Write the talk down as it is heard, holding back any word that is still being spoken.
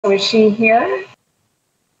So is she here?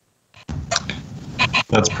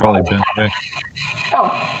 That's probably been right. Oh,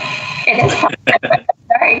 it is.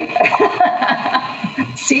 Sorry.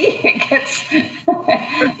 See, it gets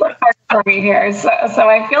hard for me here. So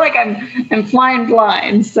I feel like I'm flying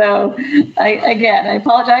blind. So I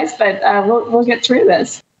apologize, but we'll get through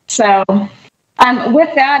this. So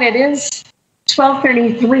with that, it is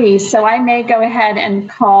 12:33. So I may go ahead and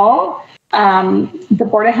call the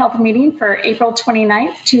Board of Health meeting for April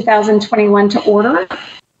 29th, 2021 to order.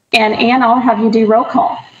 And Ann, I'll have you do roll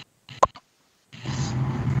call.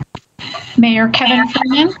 Mayor Kevin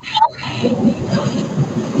Freeman.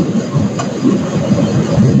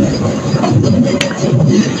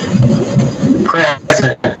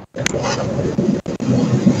 Present.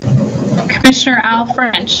 Commissioner Al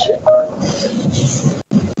French.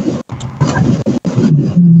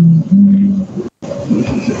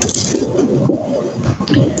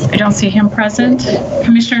 I don't see him present.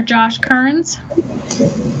 Commissioner Josh Kearns.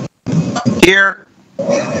 Here.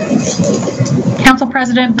 Council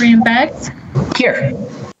President Brian Beggs. Here.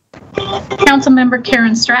 Councilmember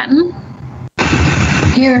Karen Stratton.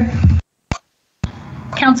 Here.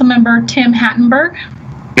 Councilmember Tim Hattenberg.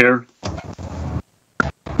 Here.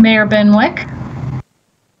 Mayor Ben Wick.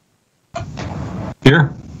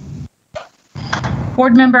 Here.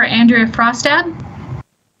 Board Member Andrea Frostad.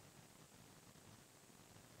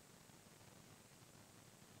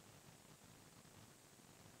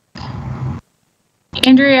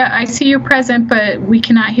 Andrea, I see you present, but we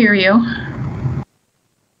cannot hear you.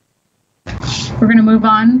 We're going to move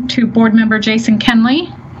on to Board Member Jason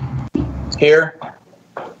Kenley. Here.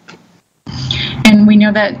 And we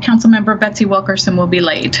know that Councilmember Betsy Wilkerson will be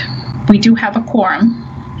late. We do have a quorum.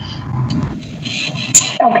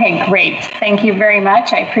 Okay, great. Thank you very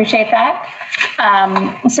much. I appreciate that.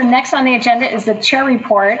 So next on the agenda is the chair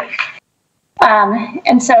report.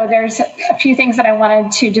 And so there's a few things that I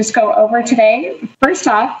wanted to just go over today. First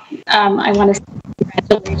off, I want to say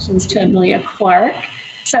congratulations to Amelia Clark.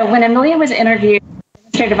 So when Amelia was interviewed for the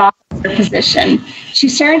administrative officer position, she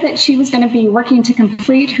shared that she was going to be working to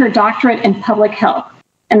complete her doctorate in public health.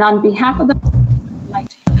 And on behalf of the board, I'd like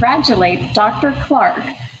to congratulate Dr. Clark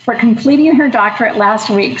for completing her doctorate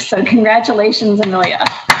last week. So congratulations, Amelia.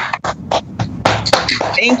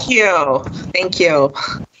 Thank you. Thank you.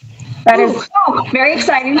 That is very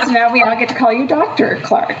exciting. So now we all get to call you Dr.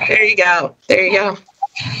 Clark. There you go. There you go.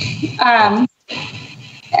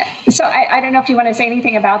 So I don't know if you want to say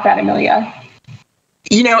anything about that, Amelia.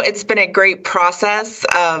 You know, it's been a great process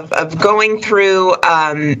of going through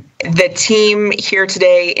the team here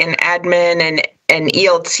today in admin and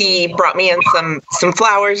ELT brought me in some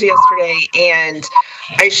flowers yesterday, and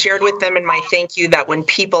I shared with them in my thank you that when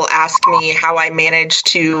people ask me how I manage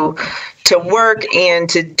to work and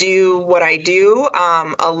to do what I do,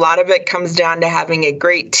 a lot of it comes down to having a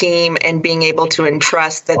great team and being able to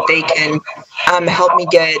entrust that they can help me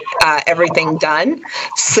get everything done.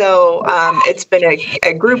 So it's been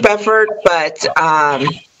a group effort, but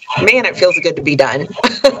man, it feels good to be done.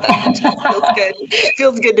 It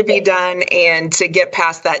feels good to be done and to get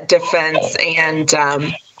past that defense and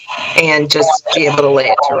just be able to lay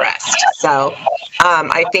it to rest. So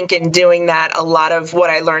I think in doing that, a lot of what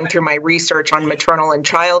I learned through my research on maternal and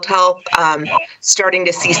child health, starting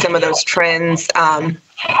to see some of those trends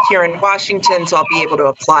here in Washington, so I'll be able to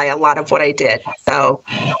apply a lot of what I did. So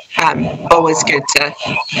always good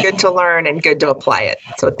to learn and good to apply it.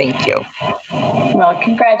 So thank you. Well,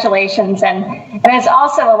 congratulations. And it's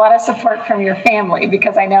also a lot of support from your family,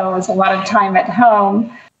 because I know it was a lot of time at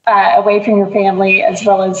home away from your family, as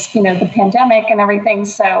well as, you know, the pandemic and everything.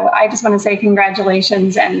 So I just want to say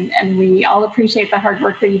congratulations, and we all appreciate the hard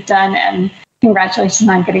work that you've done, and congratulations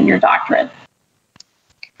on getting your doctorate.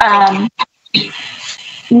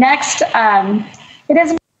 Next, it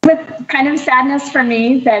is with kind of sadness for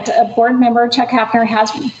me that a board member, Chuck Hafner, has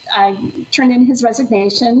turned in his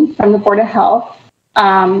resignation from the Board of Health.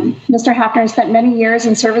 Mr. Hafner spent many years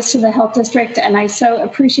in service to the health district, and I so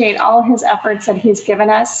appreciate all his efforts that he's given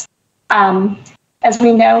us. As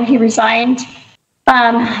we know, he resigned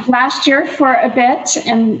last year for a bit,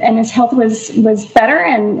 and his health was better,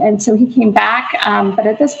 and so he came back. But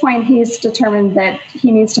at this point, he's determined that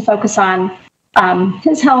he needs to focus on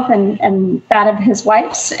his health and that of his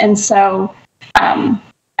wife's. And so I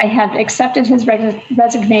have accepted his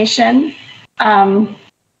resignation.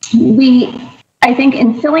 I think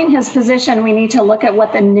in filling his position, we need to look at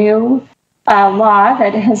what the new law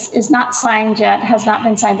that is not signed yet, has not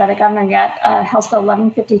been signed by the governor yet, House Bill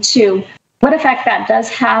 1152, what effect that does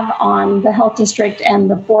have on the health district and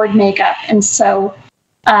the board makeup. And so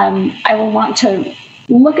I will want to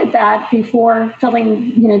look at that before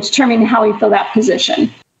determining how we fill that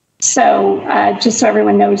position. So just so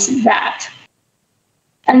everyone knows that.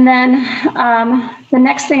 And then the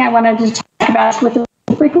next thing I wanted to talk about is with the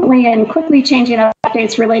frequently and quickly changing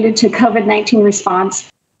updates related to COVID-19 response.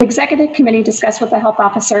 The executive committee discussed with the health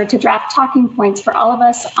officer to draft talking points for all of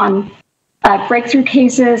us on breakthrough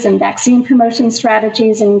cases and vaccine promotion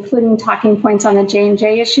strategies, including talking points on the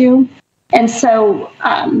J&J issue. And so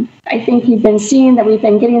I think you've been seeing that we've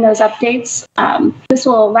been getting those updates. This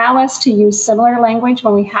will allow us to use similar language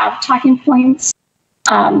when we have talking points,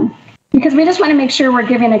 because we just want to make sure we're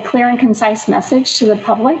giving a clear and concise message to the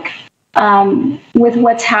public with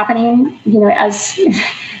what's happening.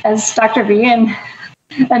 As Dr. V and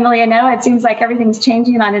Amelia know, it seems like everything's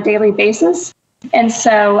changing on a daily basis. And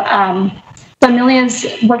so Amelia's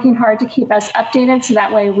working hard to keep us updated so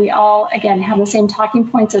that way we all, again, have the same talking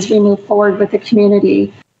points as we move forward with the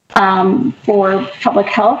community for public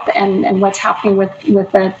health and what's happening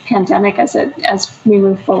with the pandemic as we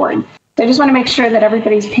move forward. So I just want to make sure that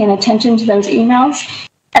everybody's paying attention to those emails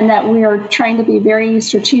and that we are trying to be very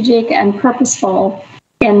strategic and purposeful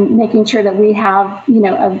in making sure that we have,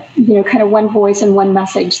 kind of one voice and one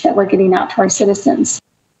message that we're getting out to our citizens.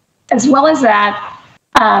 As well as that,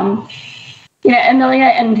 Amelia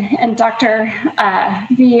and Dr.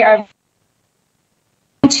 V are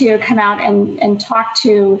to come out and talk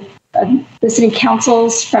to the city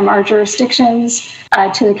councils from our jurisdictions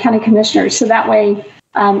to the county commissioners. So that way,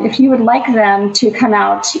 if you would like them to come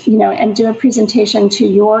out, and do a presentation to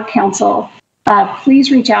your council,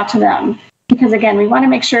 please reach out to them. Because again, we want to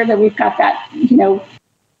make sure that we've got that,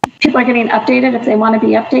 people are getting updated if they want to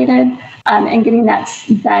be updated, and getting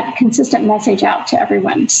that consistent message out to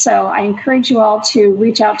everyone. So I encourage you all to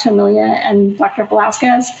reach out to Amelia and Dr.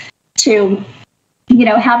 Velasquez to,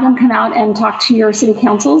 have them come out and talk to your city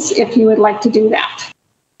councils if you would like to do that.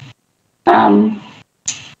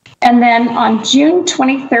 And then on June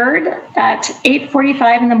 23rd at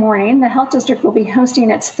 8:45 in the morning, the Health District will be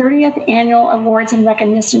hosting its 30th annual awards and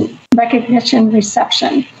recognition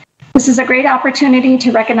reception. This is a great opportunity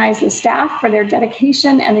to recognize the staff for their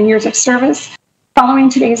dedication and the years of service.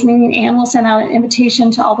 Following today's meeting, Ann will send out an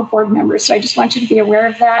invitation to all the board members. So I just want you to be aware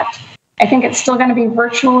of that. I think it's still going to be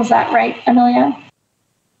virtual. Is that right, Amelia?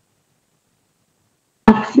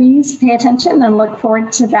 Please pay attention and look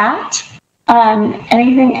forward to that.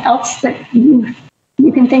 Anything else that you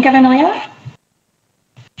can think of, Amelia?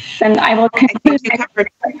 Then I will conclude.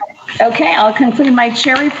 Okay, I'll conclude my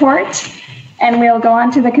chair report, and we'll go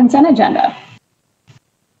on to the consent agenda.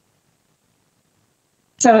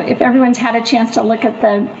 So if everyone's had a chance to look at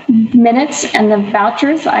the minutes and the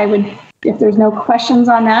vouchers, if there's no questions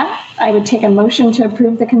on that, I would take a motion to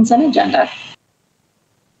approve the consent agenda.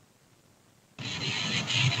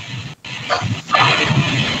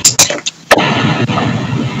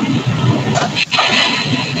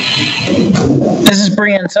 This is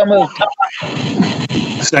Brian, so moved.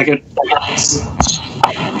 Second.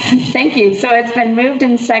 Thank you. So it's been moved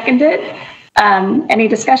and seconded. Any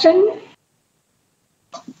discussion?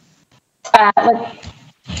 I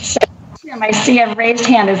see a raised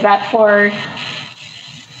hand. Is that for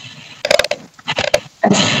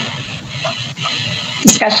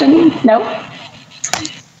discussion? Nope.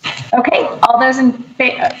 Okay. All those in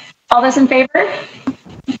favor?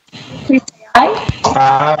 Please say aye.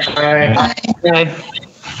 Aye.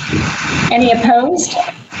 Any opposed?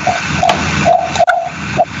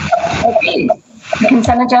 Okay. The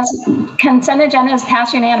consent agenda is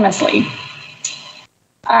passed unanimously.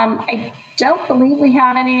 I don't believe we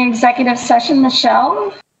have any executive session,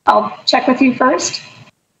 Michelle. I'll check with you first.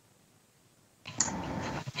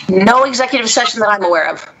 No executive session that I'm aware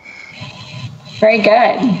of. Very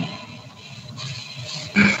good.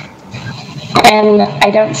 And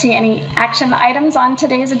I don't see any action items on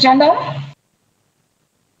today's agenda.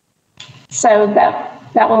 So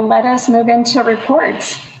that will let us move into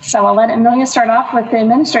reports. So I'll let Amelia start off with the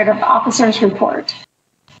administrative officer's report.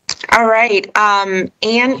 All right. Anne,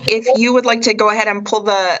 if you would like to go ahead and pull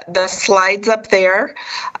the slides up there,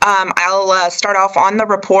 I'll start off on the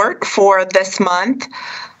report for this month.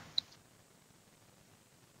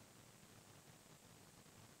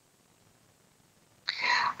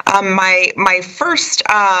 My first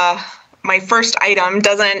item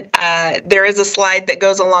doesn't, there is a slide that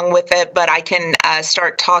goes along with it, but I can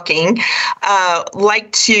start talking.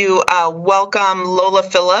 Like to welcome Lola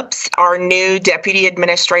Phillips, our new Deputy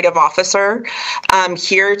Administrative Officer,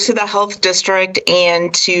 here to the Health District,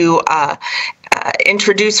 and to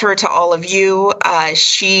introduce her to all of you.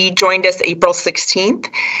 She joined us April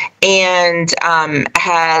 16th and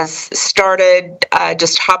has started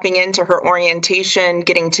just hopping into her orientation,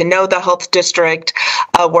 getting to know the health district,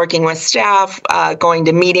 working with staff, going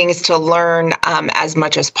to meetings to learn as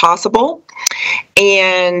much as possible.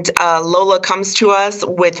 And Lola comes to us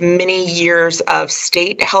with many years of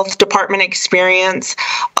state health department experience,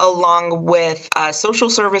 along with social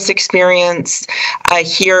service experience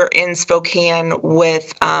here in Spokane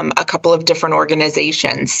with a couple of different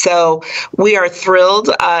organizations. So we are thrilled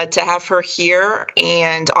to have her here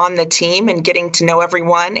and on the team and getting to know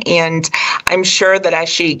everyone. And I'm sure that as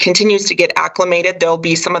she continues to get acclimated, there'll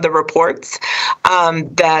be some of the reports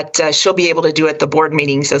that she'll be able to do at the board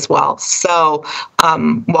meetings as well. So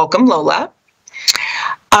welcome, Lola.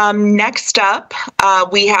 Next up,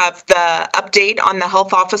 we have the update on the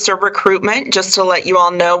health officer recruitment, just to let you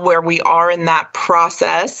all know where we are in that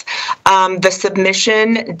process. The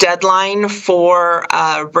submission deadline for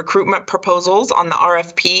recruitment proposals on the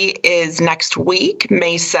RFP is next week,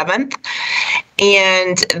 May 7th.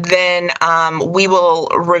 And then we will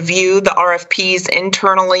review the RFPs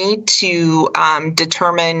internally to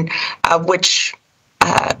determine which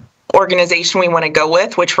organization we want to go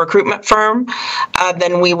with, which recruitment firm.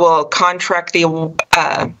 Then we will contract the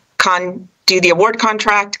do the award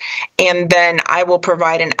contract, and then I will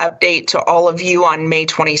provide an update to all of you on May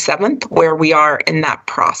 27th where we are in that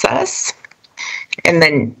process, and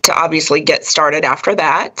then to obviously get started after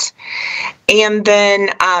that. And then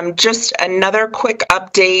just another quick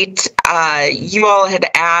update, you all had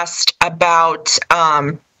asked about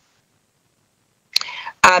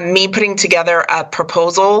me putting together a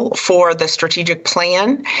proposal for the strategic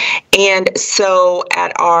plan. And so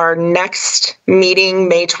at our next meeting,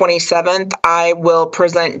 May 27th, I will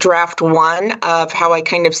present draft 1 of how I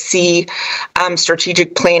kind of see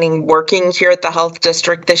strategic planning working here at the health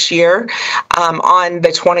district this year. On the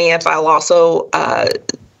 20th, I'll also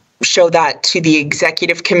show that to the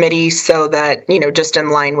executive committee so that, just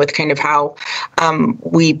in line with kind of how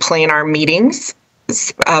we plan our meetings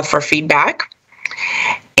for feedback.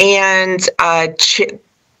 And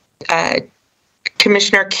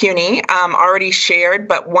Commissioner Cuny already shared,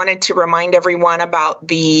 but wanted to remind everyone about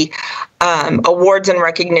the awards and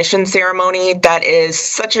recognition ceremony. That is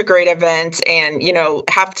such a great event, and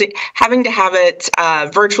having to have it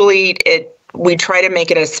virtually, we try to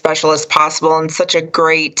make it as special as possible, and such a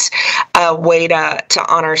great way to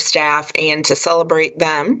honor staff and to celebrate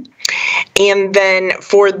them. And then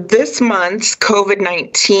for this month's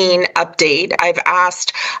COVID-19 update, I've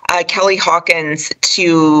asked Kelly Hawkins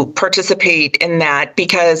to participate in that,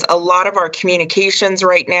 because a lot of our communications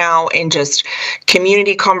right now and just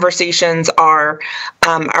community conversations are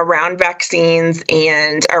around vaccines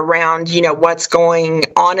and around, what's going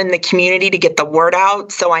on in the community to get the word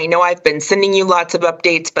out. So I know I've been sending you lots of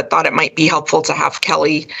updates, but thought it might be helpful to have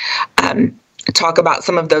Kelly talk about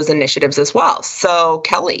some of those initiatives as well. So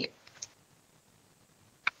Kelly.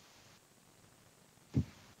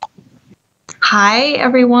 Hi,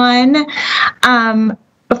 everyone.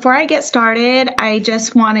 Before I get started, I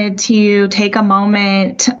just wanted to take a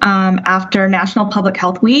moment after National Public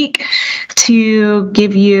Health Week to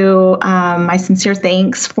give you my sincere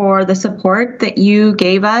thanks for the support that you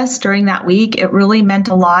gave us during that week. It really meant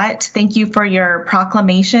a lot. Thank you for your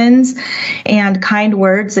proclamations and kind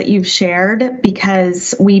words that you've shared,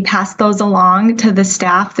 because we passed those along to the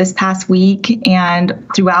staff this past week and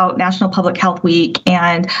throughout National Public Health Week.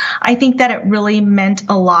 And I think that it really meant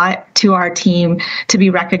a lot to our team to be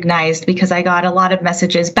recognized, because I got a lot of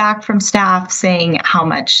messages back from staff saying how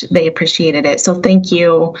much they appreciated it. So thank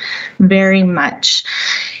you very much.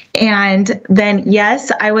 And then,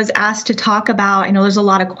 yes, I was asked to talk about, I know there's a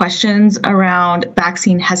lot of questions around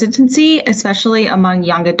vaccine hesitancy, especially among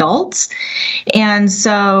young adults. And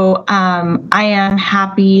so I am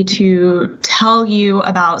happy to tell you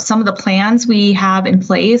about some of the plans we have in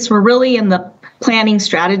place. We're really in the planning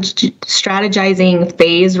strategizing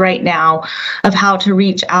phase right now of how to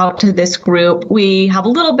reach out to this group. We have a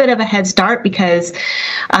little bit of a head start because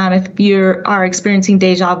if you are experiencing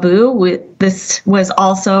deja vu, this was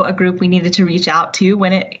also a group we needed to reach out to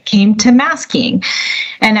when it came to masking.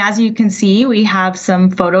 And as you can see, we have some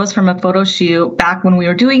photos from a photo shoot back when we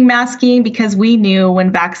were doing masking, because we knew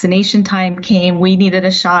when vaccination time came, we needed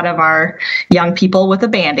a shot of our young people with a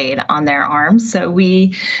Band-Aid on their arms. So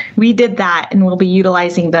we did that, and we'll be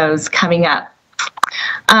utilizing those coming up.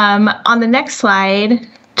 On the next slide,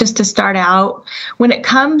 just to start out, when it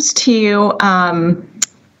comes to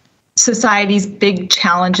society's big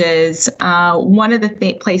challenges, one of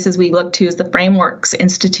the places we look to is the Frameworks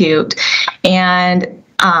Institute. And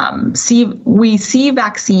we see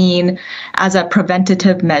vaccine as a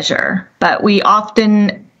preventative measure, but we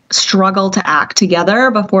often struggle to act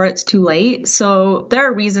together before it's too late. So there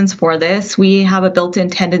are reasons for this. We have a built-in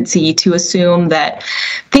tendency to assume that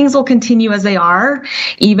things will continue as they are,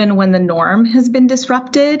 even when the norm has been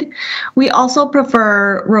disrupted. We also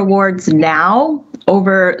prefer rewards now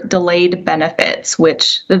over delayed benefits,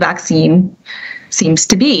 which the vaccine seems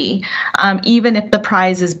to be, even if the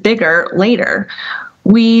prize is bigger later.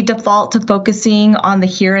 We default to focusing on the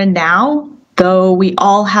here and now, though we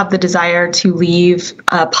all have the desire to leave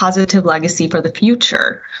a positive legacy for the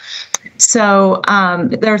future. So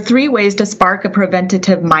there are 3 ways to spark a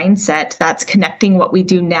preventative mindset. That's connecting what we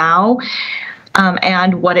do now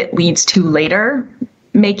and what it leads to later.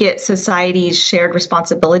 Make it society's shared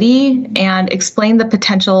responsibility and explain the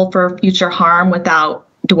potential for future harm without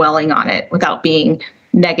dwelling on it, without being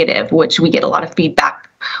negative, which we get a lot of feedback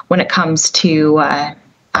when it comes to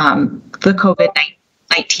the COVID-19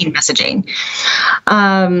 messaging.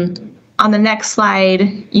 On the next slide,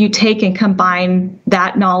 you take and combine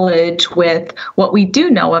that knowledge with what we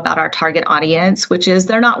do know about our target audience, which is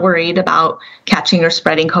they're not worried about catching or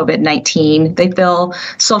spreading COVID-19. They feel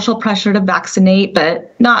social pressure to vaccinate,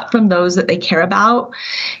 but not from those that they care about.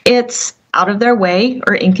 It's out of their way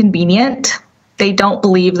or inconvenient. They don't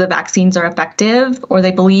believe the vaccines are effective, or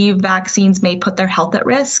they believe vaccines may put their health at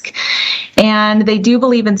risk. And they do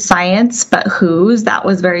believe in science, but whose? That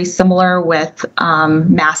was very similar with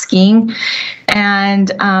masking. And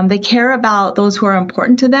they care about those who are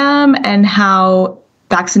important to them and how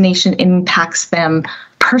vaccination impacts them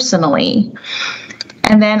personally.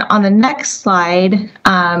 And then on the next slide,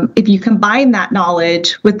 if you combine that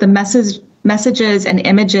knowledge with the messages and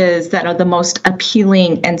images that are the most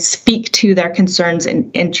appealing and speak to their concerns and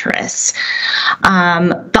interests,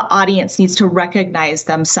 the audience needs to recognize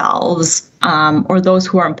themselves or those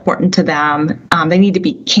who are important to them. They need to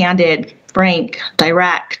be candid, frank,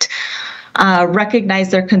 direct, recognize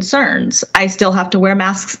their concerns. I still have to wear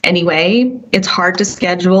masks anyway. It's hard to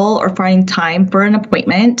schedule or find time for an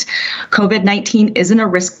appointment. COVID-19 isn't a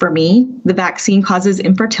risk for me. The vaccine causes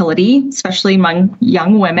infertility, especially among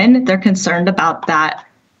young women. They're concerned about that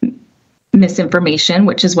misinformation,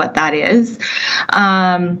 which is what that is.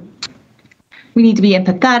 We need to be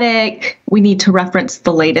empathetic. We need to reference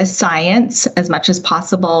the latest science as much as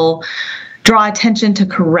possible, draw attention to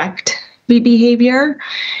correct behavior,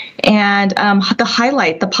 and to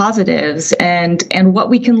highlight the positives and what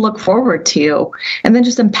we can look forward to, and then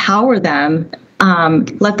just empower them,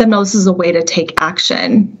 let them know this is a way to take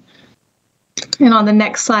action. And on the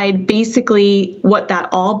next slide, basically what that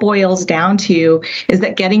all boils down to is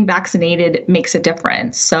that getting vaccinated makes a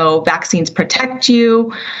difference. So vaccines protect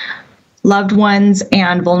you, loved ones,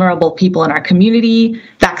 and vulnerable people in our community.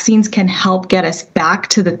 Vaccines can help get us back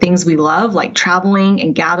to the things we love, like traveling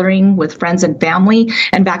and gathering with friends and family.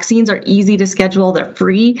 And vaccines are easy to schedule, they're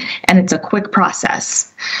free, and it's a quick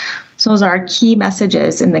process. So those are our key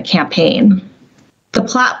messages in the campaign. The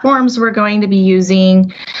platforms we're going to be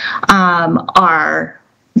using are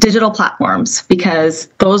digital platforms, because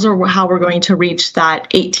those are how we're going to reach that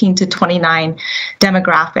 18 to 29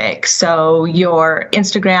 demographic. So your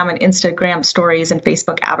Instagram and Instagram stories and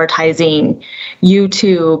Facebook advertising,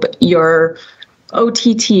 YouTube, your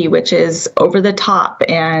OTT, which is over the top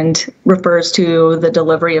and refers to the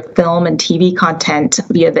delivery of film and TV content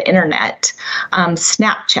via the internet,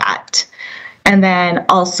 Snapchat. And then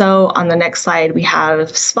also on the next slide, we have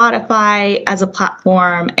Spotify as a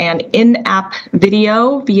platform and in-app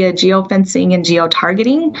video via geofencing and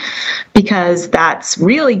geotargeting, because that's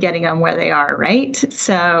really getting them where they are, right?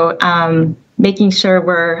 So making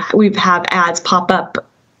sure we have ads pop up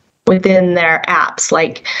within their apps,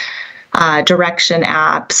 like direction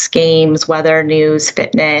apps, games, weather, news,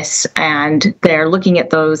 fitness, and they're looking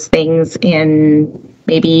at those things in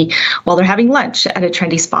maybe while they're having lunch at a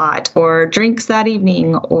trendy spot, or drinks that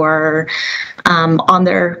evening, or on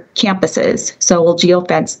their campuses. So we'll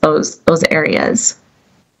geofence those areas.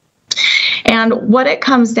 And what it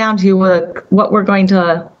comes down to, what we're going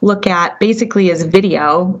to look at basically is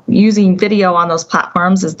video. Using video on those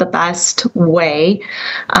platforms is the best way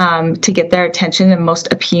to get their attention and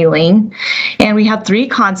most appealing. And we have 3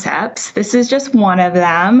 concepts. This is just one of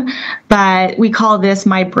them, but we call this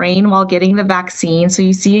My Brain While Getting the Vaccine. So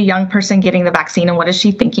you see a young person getting the vaccine, and what is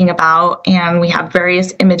she thinking about? And we have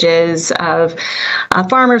various images of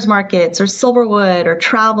farmers markets, or Silverwood, or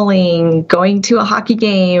traveling, going to a hockey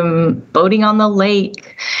game, boating on the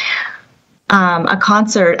lake, a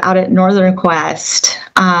concert out at Northern Quest.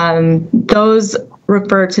 Those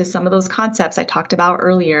refer to some of those concepts I talked about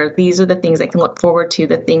earlier. These are the things they can look forward to,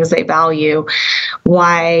 the things they value.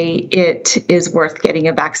 why it is worth getting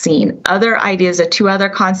a vaccine. Other ideas, the two other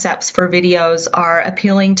concepts for videos are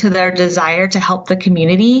appealing to their desire to help the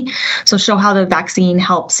community, so show how the vaccine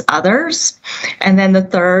helps others. And then the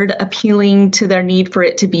third, appealing to their need for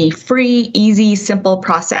it to be free, easy, simple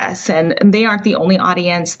process. And they aren't the only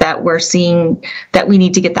audience that we're seeing that we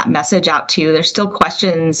need to get that message out to. There's still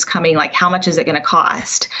questions coming like, how much is it going to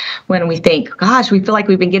cost? When we think, gosh, we feel like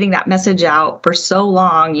we've been getting that message out for so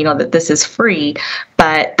long, that this is free.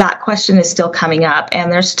 But that question is still coming up.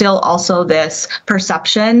 And there's still also this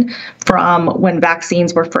perception from when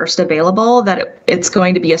vaccines were first available that it's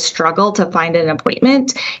going to be a struggle to find an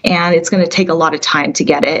appointment, and it's going to take a lot of time to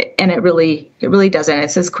get it. And it really doesn't.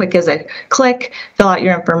 It's as quick as a click, fill out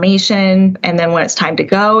your information, and then when it's time to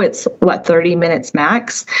go, it's 30 minutes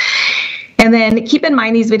max. And then keep in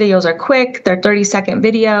mind, these videos are quick. They're 30-second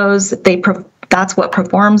videos. That's what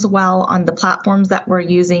performs well on the platforms that we're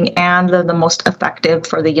using, and they're the most effective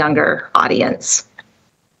for the younger audience.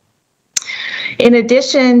 In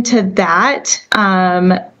addition to that,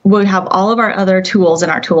 we have all of our other tools in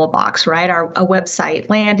our toolbox, right? A website,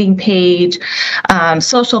 landing page,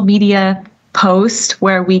 social media post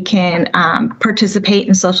where we can participate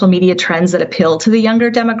in social media trends that appeal to the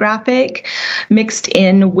younger demographic, mixed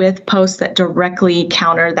in with posts that directly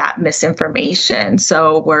counter that misinformation.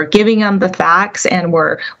 So we're giving them the facts and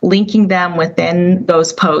we're linking them within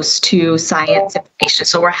those posts to science information.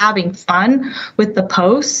 So we're having fun with the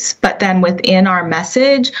posts, but then within our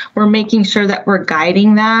message, we're making sure that we're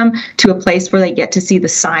guiding them to a place where they get to see the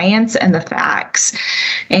science and the facts,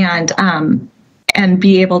 and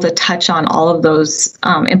be able to touch on all of those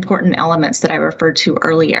important elements that I referred to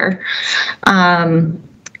earlier.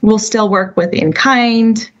 We'll still work with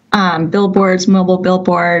in-kind, billboards, mobile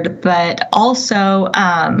billboard, but also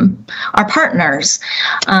our partners.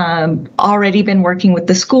 Already been working with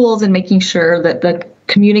the schools and making sure that the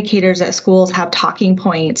communicators at schools have talking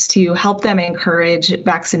points to help them encourage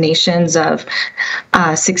vaccinations of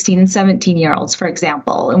 16 and 17-year-olds, for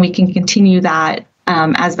example, and we can continue that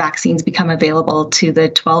as vaccines become available to the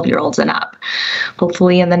 12-year-olds and up,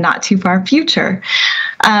 hopefully in the not too far future.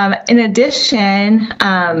 In addition,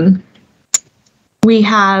 we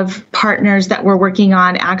have partners that we're working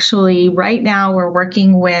on. Actually, right now we're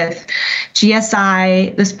working with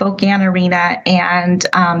GSI, the Spokane Arena, and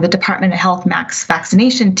the Department of Health Max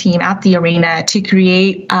vaccination team at the arena to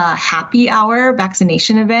create happy hour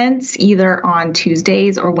vaccination events, either on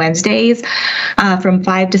Tuesdays or Wednesdays from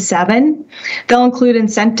 5 to 7. They'll include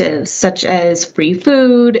incentives such as free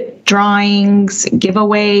food, drawings,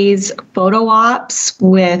 giveaways, photo ops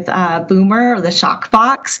with Boomer or the Shock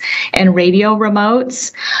Box, and radio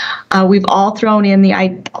remotes. We've all thrown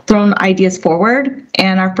ideas forward,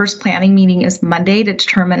 and our first planning meeting is Monday to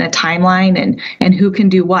determine a timeline and who can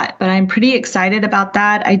do what. But I'm pretty excited about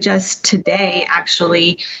that. I just today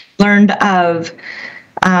actually learned of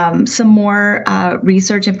some more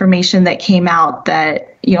research information that came out that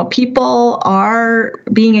people are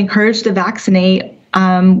being encouraged to vaccinate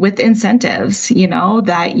with incentives.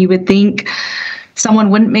 That you would think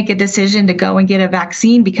someone wouldn't make a decision to go and get a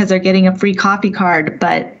vaccine because they're getting a free coffee card,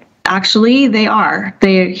 but actually they are.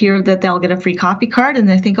 They hear that they'll get a free coffee card and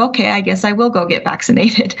they think, okay, I guess I will go get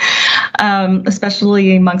vaccinated,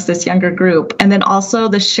 especially amongst this younger group. And then also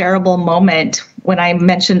the shareable moment. When I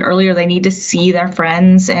mentioned earlier, they need to see their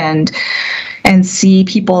friends and see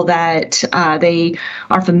people that they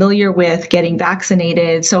are familiar with getting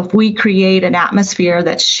vaccinated. So if we create an atmosphere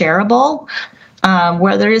that's shareable,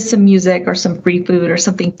 where there is some music or some free food or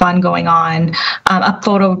something fun going on, a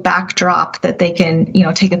photo backdrop that they can,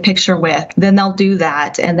 take a picture with, then they'll do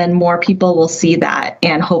that. And then more people will see that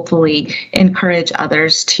and hopefully encourage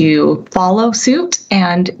others to follow suit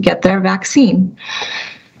and get their vaccine.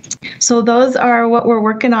 So those are what we're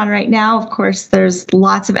working on right now. Of course, there's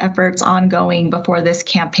lots of efforts ongoing before this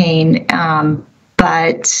campaign.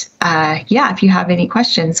 But if you have any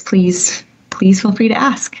questions, please feel free to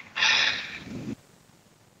ask.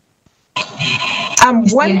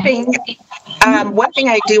 One thing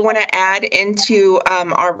I do want to add into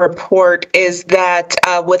our report is that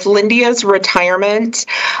with Lindia's retirement,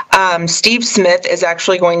 Steve Smith is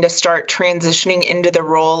actually going to start transitioning into the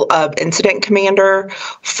role of incident commander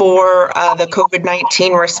for the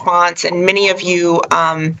COVID-19 response. And many of you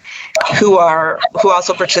who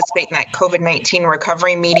also participate in that COVID-19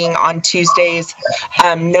 recovery meeting on Tuesdays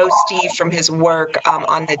know Steve from his work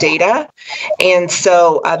on the data. And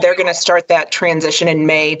so they're going to start that transition in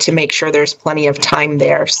May to make sure there's plenty of time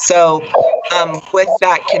there. So with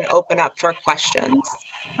that, can open up for questions.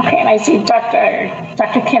 Okay, and I see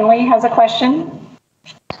Dr. Kinley has a question.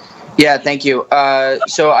 Yeah, thank you.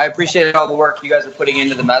 So I appreciate all the work you guys are putting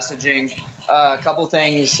into the messaging. A couple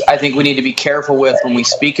things I think we need to be careful with when we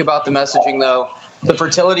speak about the messaging, though. The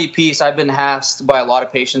fertility piece, I've been asked by a lot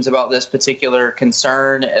of patients about this particular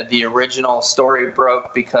concern. The original story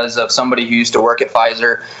broke because of somebody who used to work at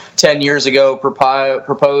Pfizer 10 years ago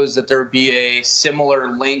proposed that there would be a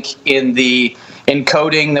similar link in the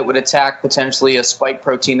encoding that would attack potentially a spike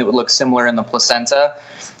protein that would look similar in the placenta.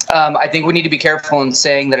 I think we need to be careful in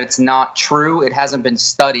saying that it's not true. It hasn't been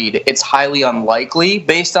studied. It's highly unlikely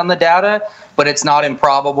based on the data, but it's not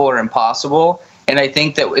improbable or impossible. And I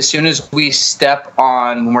think that as soon as we step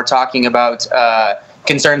on, when we're talking about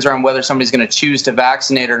concerns around whether somebody's going to choose to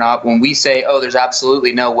vaccinate or not, when we say, oh, there's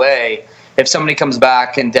absolutely no way, if somebody comes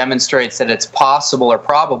back and demonstrates that it's possible or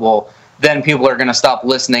probable, then people are going to stop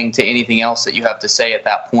listening to anything else that you have to say at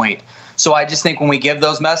that point. So I just think when we give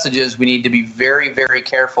those messages, we need to be very, very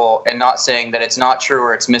careful and not saying that it's not true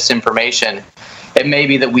or it's misinformation. It may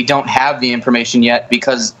be that we don't have the information yet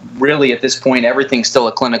because really at this point, everything's still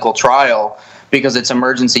a clinical trial because it's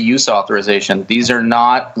emergency use authorization. These are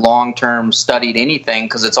not long-term studied anything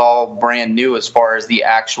because it's all brand new as far as the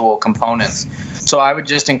actual components. So I would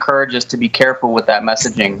just encourage us to be careful with that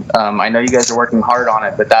messaging. I know you guys are working hard on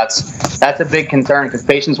it, but that's a big concern because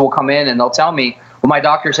patients will come in and they'll tell me, well, my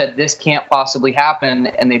doctor said this can't possibly happen,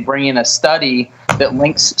 and they bring in a study that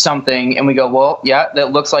links something, and we go, well, yeah,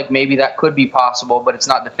 that looks like maybe that could be possible, but it's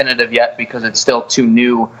not definitive yet because it's still too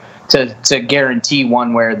new to guarantee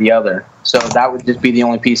one way or the other. So that would just be the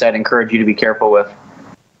only piece I'd encourage you to be careful with.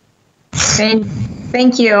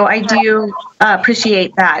 Thank you. I do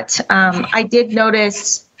appreciate that. I did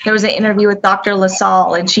notice there was an interview with Dr.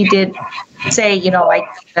 LaSalle, and she did say, you know, like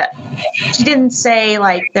that. She didn't say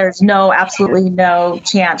like there's absolutely no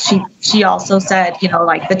chance. She also said, you know,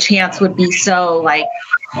 like the chance would be so like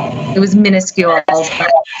it was minuscule, but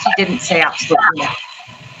she didn't say absolutely no.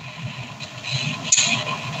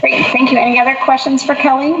 Great, thank you. Any other questions for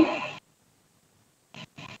Kelly?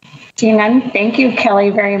 Seeing none, thank you, Kelly,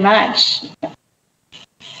 very much.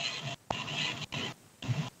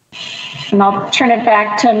 And I'll turn it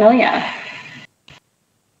back to Amelia.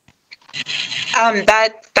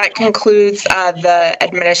 That concludes the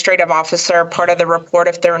administrative officer part of the report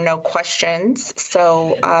if there are no questions.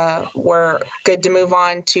 So we're good to move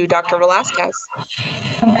on to Dr. Velasquez.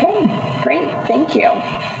 Okay, great, thank you.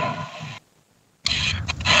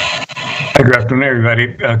 Good afternoon,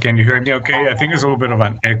 everybody. Can you hear me okay? I think it's a little bit of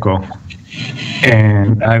an echo.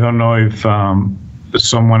 And I don't know if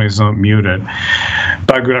someone is not muted.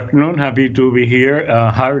 But good afternoon. Happy to be here.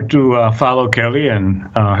 Hard to follow Kelly and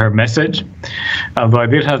her message. Although I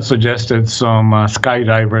did have suggested some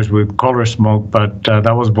skydivers with color smoke, but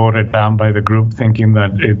that was voted down by the group, thinking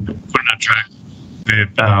that it wouldn't attract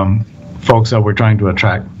the folks that we're trying to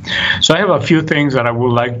attract. So I have a few things that I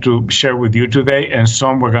would like to share with you today, and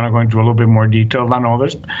some we're going to go into a little bit more detail than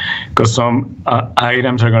others, because some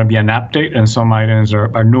items are going to be an update and some items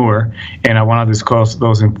are newer, and I want to discuss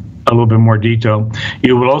those in a little bit more detail.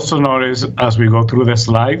 You will also notice as we go through the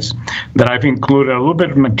slides that I've included a little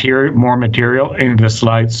bit of more material in the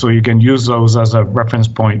slides, so you can use those as a reference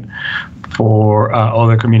point for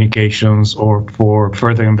other communications or for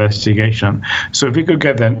further investigation. So if we could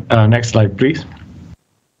get the next slide, please.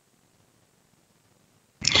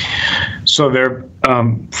 So there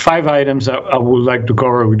are 5 items that I would like to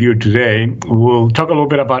cover with you today. We'll talk a little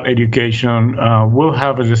bit about education. We'll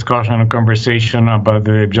have a discussion, a conversation about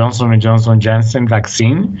the Johnson & Johnson Janssen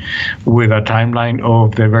vaccine with a timeline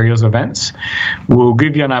of the various events. We'll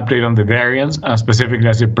give you an update on the variants, specifically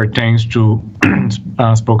as it pertains to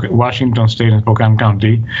Washington State and Spokane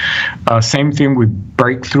County. Same thing with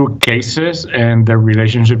breakthrough cases and their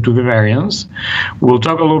relationship to the variants. We'll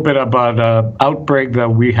talk a little bit about outbreak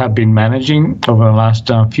that we have been managing over the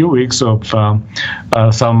last few weeks of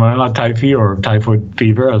Salmonella typhi, or typhoid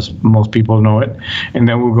fever, as most people know it. And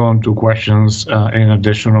then we'll go into questions and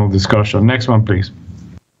additional discussion. Next one, please.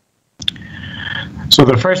 So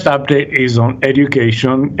the first update is on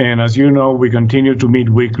education, and as you know, we continue to meet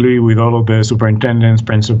weekly with all of the superintendents,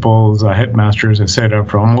 principals, headmasters, etc.,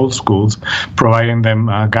 from all schools, providing them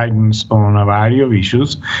guidance on a variety of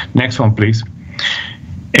issues. Next one, please.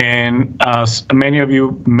 And as many of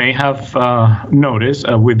you may have noticed,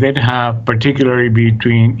 we did have, particularly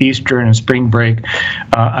between Easter and spring break,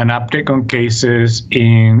 an uptick on cases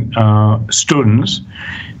in students,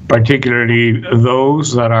 particularly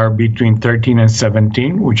those that are between 13 and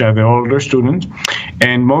 17, which are the older students.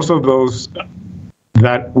 And most of those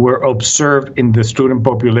that were observed in the student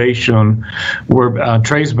population were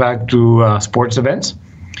traced back to sports events.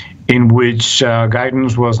 in which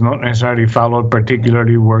guidance was not necessarily followed,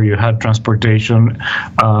 particularly where you had transportation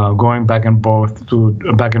going back and forth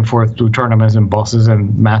to tournaments and buses,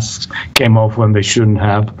 and masks came off when they shouldn't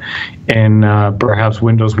have, and perhaps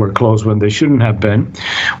windows were closed when they shouldn't have been.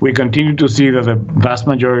 We continue to see that the vast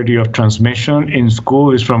majority of transmission in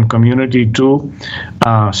school is from community to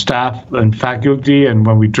staff and faculty, and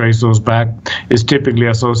when we trace those back, it's typically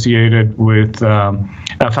associated with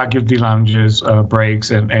faculty lounges,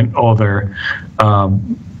 breaks, and other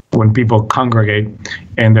when people congregate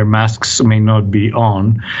and their masks may not be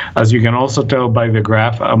on. As you can also tell by the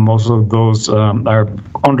graph, most of those are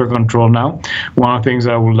under control now. One of the things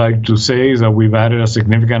I would like to say is that we've added a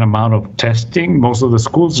significant amount of testing. Most of the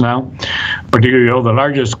schools now, particularly all the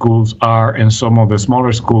larger schools are, and some of the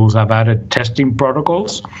smaller schools have added testing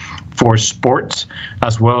protocols for sports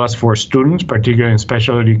as well as for students, particularly in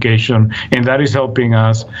special education, and that is helping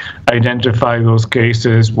us identify those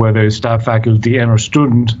cases, whether it's staff, faculty, and or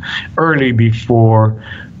students, early before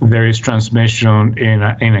there is transmission in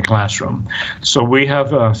a classroom. So we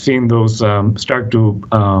have seen those start to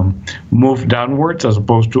move downwards as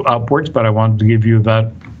opposed to upwards, but I want to give you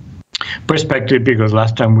that perspective because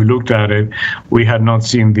last time we looked at it, we had not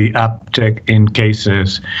seen the uptick in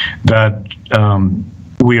cases that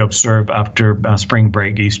we observe after spring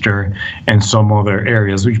break, Easter, and some other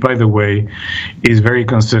areas, which, by the way, is very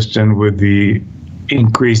consistent with the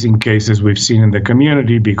increasing cases we've seen in the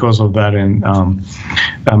community because of that in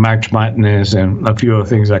March Madness and a few other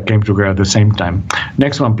things that came together at the same time.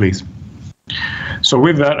 Next one, please. So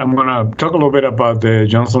with that, I'm going to talk a little bit about the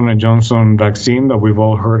Johnson & Johnson vaccine that we've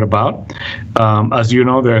all heard about. As you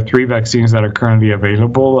know, there are 3 vaccines that are currently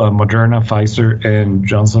available, Moderna, Pfizer, and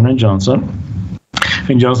Johnson & Johnson.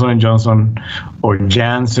 And Johnson & Johnson, or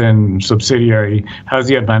Janssen subsidiary, has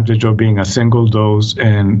the advantage of being a single dose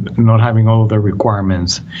and not having all of the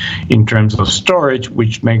requirements in terms of storage,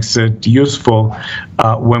 which makes it useful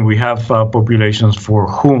when we have populations for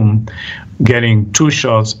whom getting 2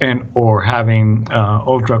 shots and or having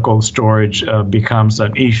ultra cold storage becomes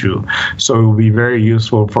an issue. So it will be very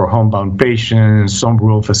useful for homebound patients, some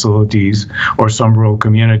rural facilities or some rural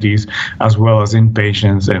communities, as well as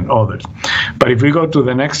inpatients and others. But if we go to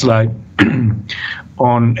the next slide,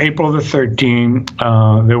 on April the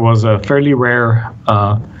 13th, there was a fairly rare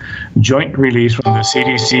joint release from the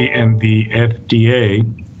CDC and the FDA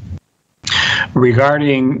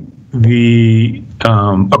regarding the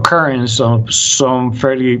occurrence of some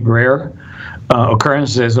fairly rare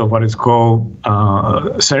occurrences of what is called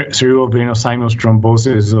cerebral venous sinus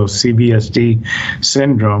thrombosis, or CVST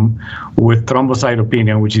syndrome, with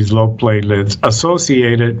thrombocytopenia, which is low platelets,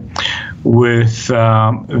 associated with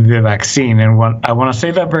the vaccine. And I want to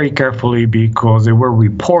say that very carefully because they were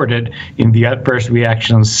reported in the adverse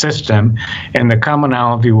reaction system, and the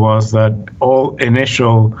commonality was that all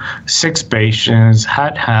initial 6 patients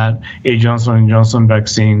had a Johnson & Johnson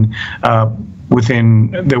vaccine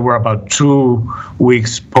there were about 2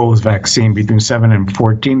 weeks post-vaccine, between 7 and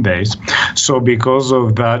 14 days. So because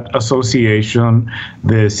of that association,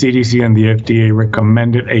 the CDC and the FDA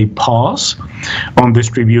recommended a pause on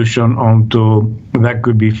distribution until that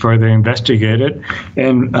could be further investigated.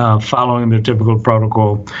 And following the typical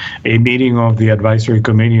protocol, a meeting of the Advisory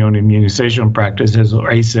Committee on Immunization Practices, or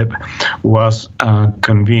ACIP, was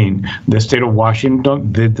convened. The state of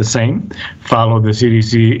Washington did the same, followed the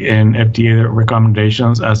CDC and FDA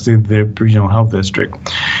recommendations, as did the Regional Health District.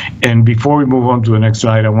 And before we move on to the next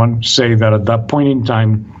slide, I want to say that at that point in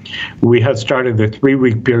time, we had started the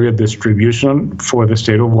 3-week period distribution for the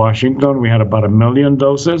state of Washington. We had about 1 million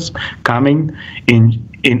doses coming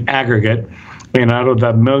in aggregate. And out of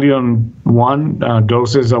that 1,000,001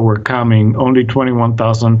 doses that were coming, only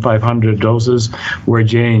 21,500 doses were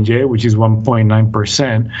J&J, which is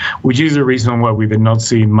 1.9%, which is the reason why we did not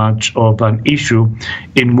see much of an issue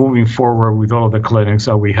in moving forward with all of the clinics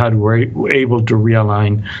that we had. Were able to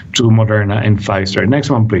realign to Moderna and Pfizer. Next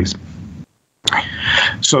one, please.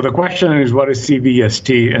 So the question is, what is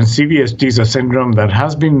CVST? And CVST is a syndrome that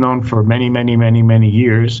has been known for many, many, many, many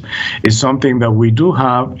years. It's something that we do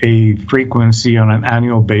have a frequency on an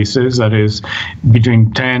annual basis that is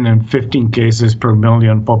between 10 and 15 cases per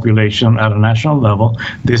million population at a national level.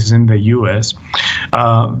 This is in the U.S.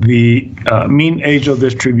 The mean age of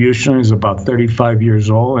distribution is about 35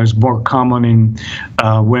 years old. It's more common in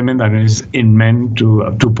women than it is in men, to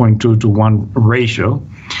a 2.2 to 1 ratio.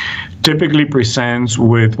 Typically presents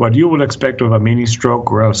with what you would expect of a mini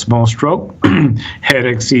stroke or a small stroke: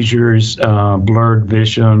 headache, seizures, blurred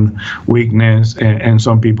vision, weakness, and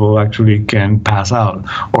some people actually can pass out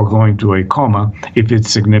or go into a coma if it's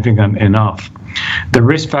significant enough. The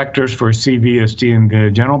risk factors for CVST in the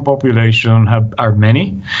general population are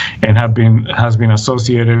many, and has been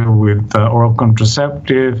associated with oral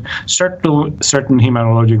contraceptive, certain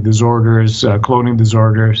hematologic disorders, cloning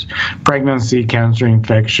disorders, pregnancy, cancer,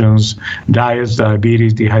 infections, diets,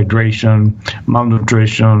 diabetes, dehydration,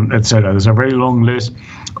 malnutrition, etc. There's a very long list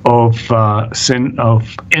of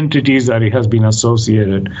entities that it has been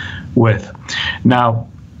associated with. Now,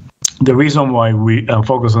 the reason why we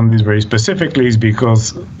focus on this very specifically is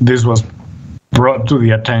because this was brought to the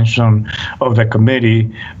attention of the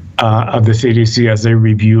committee of the CDC as they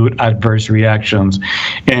reviewed adverse reactions.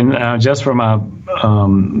 And just from a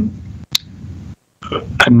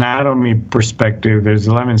anatomy perspective, there's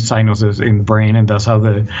 11 sinuses in the brain, and that's how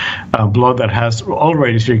the blood that has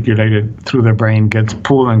already circulated through the brain gets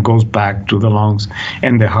pulled and goes back to the lungs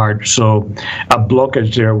and the heart. So a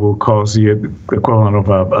blockage there will cause the equivalent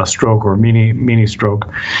of a stroke or mini stroke.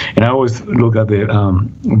 And I always look at the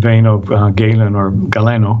vein of Galen or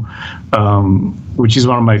Galeno, which is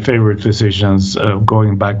one of my favorite physicians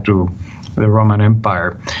going back to the Roman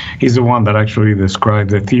Empire. He's the one that actually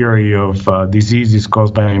described the theory of diseases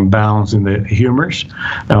caused by imbalance in the humors,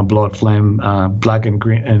 blood, phlegm, black and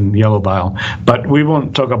green and yellow bile. But we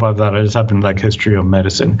won't talk about that. It just happened like history of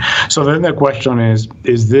medicine. So then the question is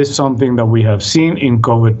this something that we have seen in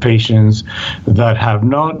COVID patients that have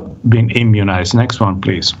not been immunized? Next one,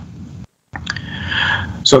 please.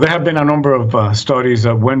 So there have been a number of studies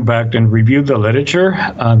that went back and reviewed the literature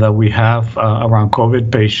that we have around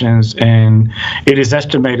COVID patients, and it is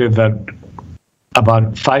estimated that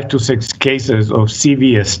about 5 to 6 cases of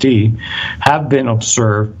CVST have been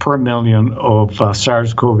observed per million of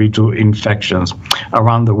SARS-CoV-2 infections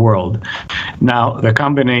around the world. Now, the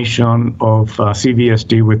combination of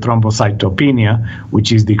CVST with thrombocytopenia,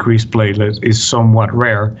 which is decreased platelets, is somewhat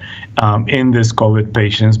rare in these COVID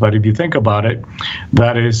patients. But if you think about it,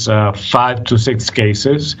 that is 5 to 6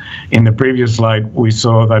 cases. In the previous slide, we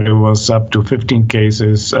saw that it was up to 15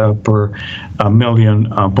 cases per million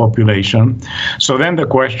population. So then the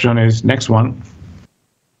question is, next one,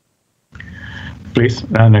 please.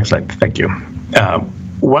 Next slide, thank you.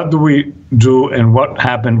 What do we do and what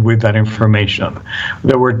happened with that information?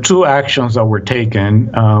 There were 2 actions that were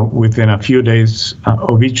taken within a few days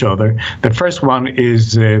of each other. The first one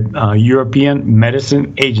is the European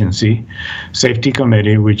Medicine Agency Safety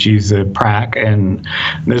Committee, which is PRAC, and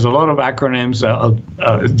there's a lot of acronyms.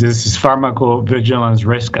 This is Pharmacovigilance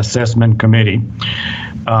Risk Assessment Committee,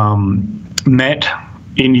 met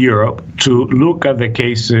in Europe to look at the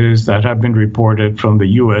cases that have been reported from the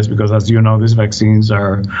U.S., because as you know, these vaccines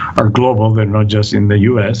are global, they're not just in the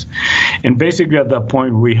U.S. And basically at that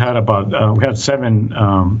point, we had about we had seven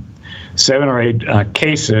or eight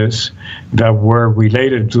cases that were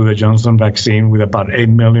related to the Johnson vaccine, with about 8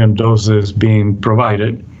 million doses being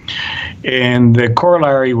provided. And the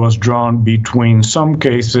corollary was drawn between some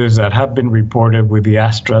cases that have been reported with the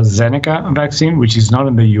AstraZeneca vaccine, which is not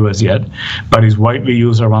in the US yet, but is widely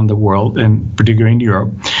used around the world, and particularly in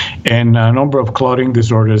Europe. And a number of clotting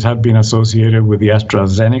disorders have been associated with the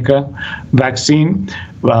AstraZeneca vaccine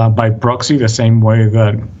by proxy, the same way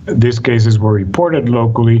that these cases were reported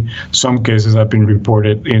locally. Some cases have been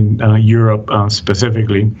reported in Europe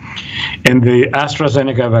specifically. And the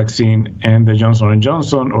AstraZeneca vaccine and the Johnson &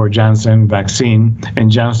 Johnson or Janssen vaccine,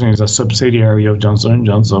 and Janssen is a subsidiary of Johnson &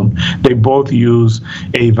 Johnson, they both use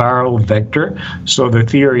a viral vector. So the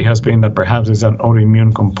theory has been that perhaps there's an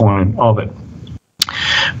autoimmune component of it.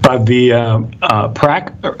 But the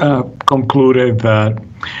PRAC concluded that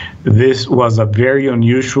this was a very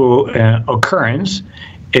unusual occurrence,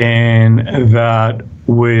 and that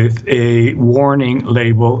with a warning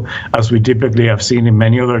label, as we typically have seen in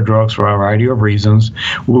many other drugs for a variety of reasons,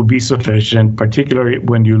 will be sufficient, particularly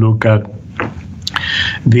when you look at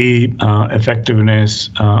the effectiveness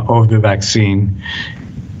of the vaccine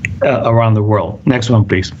around the world. Next one,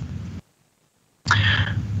 please.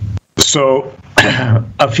 So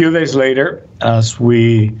a few days later, as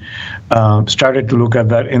we started to look at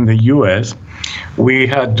that in the U.S., we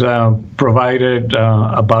had provided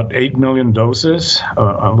about 8 million doses,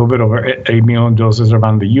 a little bit over 8 million doses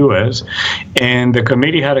around the U.S., and the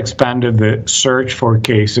committee had expanded the search for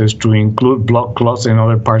cases to include blood clots in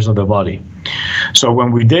other parts of the body. So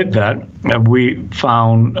when we did that, we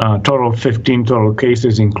found a total of 15 total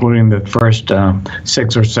cases, including the first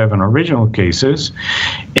 6 or 7 original cases.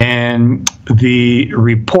 And the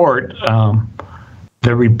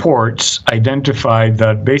reports identified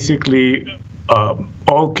that basically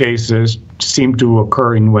all cases seem to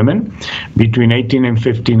occur in women between 18 and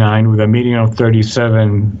 59, with a median of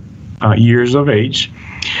 37 years of age.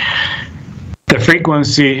 The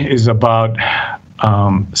frequency is about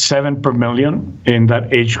 7 per million in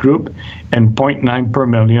that age group, and 0.9 per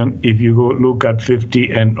million if you go look at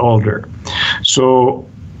 50 and older. So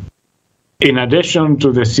in addition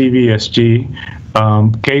to the CVST,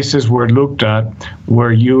 cases were looked at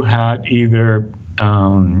where you had either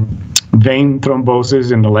vein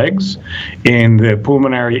thrombosis in the legs, in the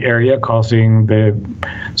pulmonary area, causing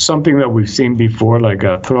something that we've seen before, like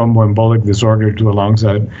a thromboembolic disorder to the lungs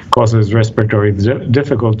that causes respiratory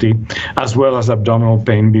difficulty, as well as abdominal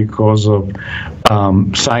pain because of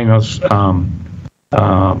sinus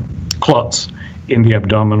clots in the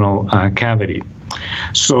abdominal cavity.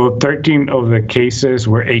 So 13 of the cases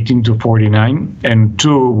were 18 to 49, and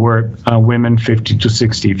 2 were women 50 to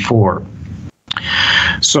 64.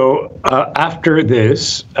 So after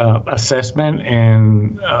this assessment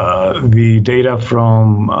and the data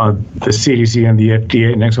from the CDC and the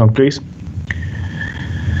FDA, next one, please.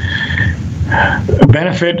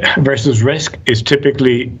 Benefit versus risk is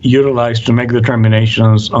typically utilized to make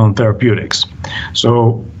determinations on therapeutics.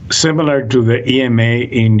 So similar to the EMA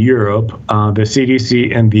in Europe, the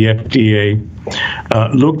CDC and the FDA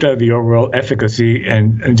looked at the overall efficacy,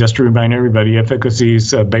 and just to remind everybody, efficacy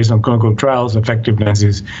is based on clinical trials, effectiveness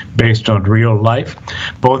is based on real life.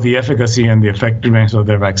 Both the efficacy and the effectiveness of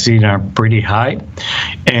the vaccine are pretty high,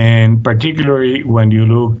 and particularly when you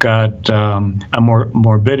look at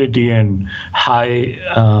morbidity and high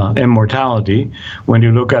and mortality, when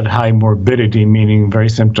you look at high morbidity, meaning very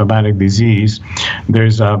symptomatic disease,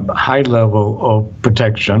 there's a high level of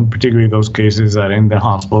protection, particularly those cases that are in the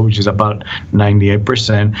hospital, which is about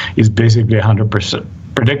 98%, is basically 100%,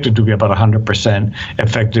 predicted to be about 100%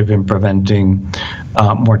 effective in preventing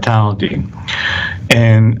mortality.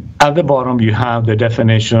 And at the bottom, you have the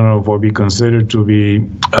definition of what we consider to be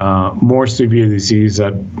more severe disease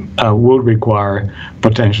that will require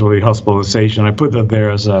potentially hospitalization. I put that there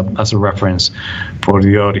as a reference for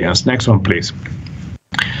the audience. Next one, please.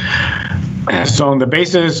 So on the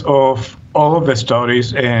basis of all of the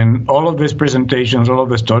studies and all of these presentations, all of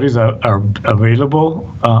the studies are available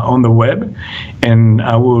on the web, and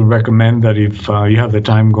I will recommend that if you have the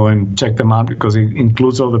time, go and check them out, because it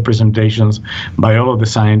includes all the presentations by all of the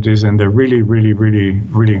scientists, and they're really, really, really,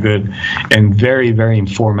 really good and very, very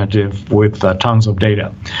informative with tons of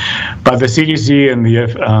data. But the CDC and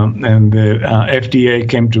the FDA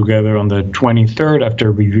came together on the 23rd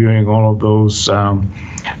after reviewing all of those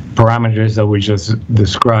parameters that we just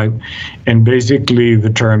described, and basically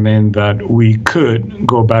determined that we could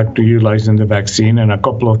go back to utilizing the vaccine, and a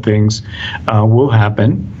couple of things will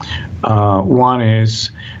happen. One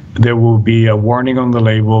is there will be a warning on the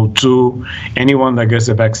label to anyone that gets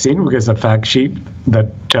a vaccine who gets a fact sheet that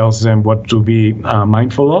tells them what to be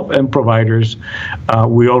mindful of, and providers,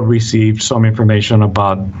 we all received some information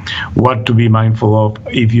about what to be mindful of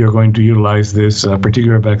if you're going to utilize this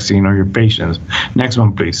particular vaccine on your patients. Next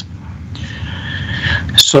one, please.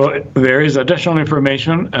 So there is additional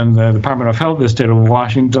information in the Department of Health, the state of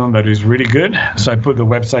Washington, that is really good. So I put the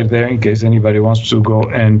website there in case anybody wants to go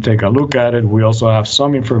and take a look at it. We also have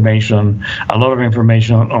some information, a lot of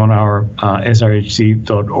information on our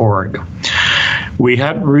SRHD.org. We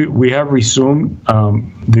have resumed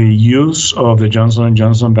the use of the Johnson &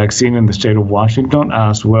 Johnson vaccine in the state of Washington,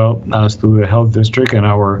 as well as through the health district and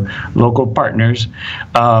our local partners.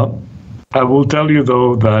 I will tell you,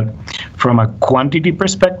 though, that from a quantity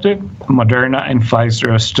perspective, Moderna and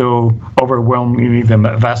Pfizer are still overwhelmingly the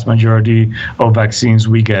vast majority of vaccines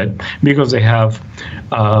we get, because they have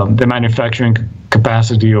the manufacturing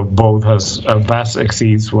capacity of both has vast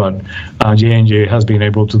exceeds what J&J has been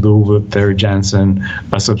able to do with their Janssen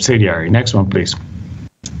subsidiary. Next one, please.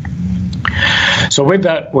 So with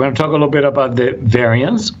that, we're going to talk a little bit about the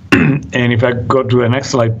variants. And if I go to the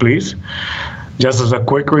next slide, please. Just as a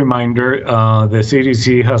quick reminder, the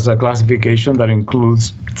CDC has a classification that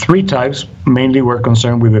includes 3 types. Mainly we're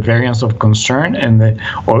concerned with the variants of concern, and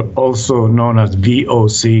also known as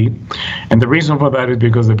VOC. And the reason for that is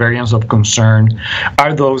because the variants of concern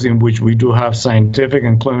are those in which we do have scientific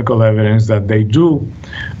and clinical evidence that they do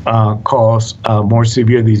cause more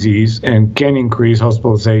severe disease and can increase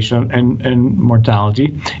hospitalization and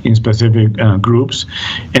mortality in specific groups.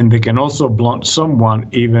 And they can also blunt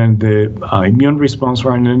somewhat even the immune response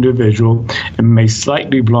for an individual, and may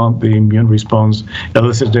slightly blunt the immune response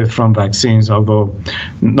elicited from vaccines, although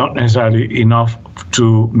not necessarily enough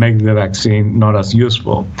to make the vaccine not as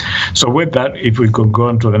useful. So with that, if we could go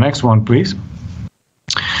on to the next one, please.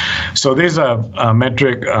 So there's a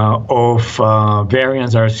metric of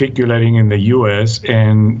variants that are circulating in the U.S.,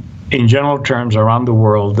 and in general terms, around the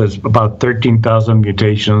world, there's about 13,000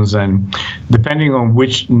 mutations, and depending on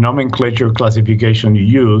which nomenclature classification you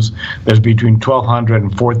use, there's between 1,200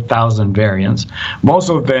 and 4,000 variants. Most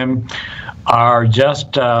of them are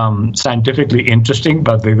just scientifically interesting,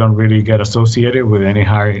 but they don't really get associated with any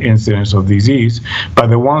higher incidence of disease. But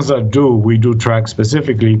the ones that do, we do track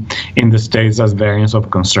specifically in the states as variants of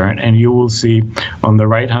concern. And you will see on the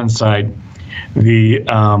right-hand side the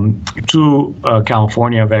two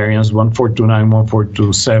California variants, 1429,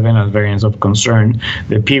 1427 as variants of concern,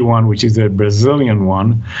 the P1, which is the Brazilian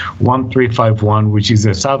one, 1351, which is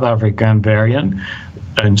the South African variant,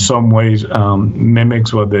 in some ways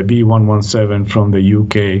mimics what the B117 from the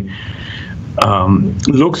UK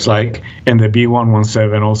looks like, and the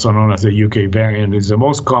B117, also known as the UK variant, is the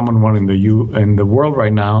most common one in the world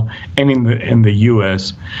right now, and in the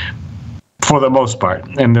US for the most part.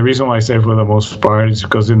 And the reason why I say for the most part is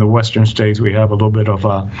because in the western states we have a little bit of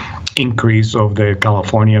a increase of the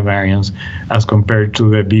California variants as compared to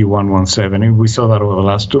the B117. And we saw that over the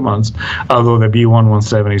last 2 months, although the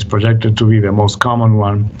B117 is projected to be the most common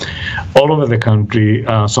one all over the country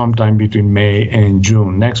sometime between May and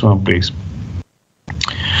June. Next one, please.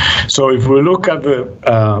 So if we look at the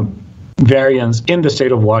variants in the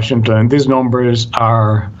state of Washington, these numbers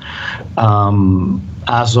are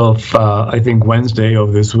as of, I think, Wednesday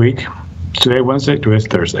of this week. Today, Wednesday? Today's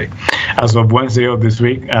Thursday. As of Wednesday of this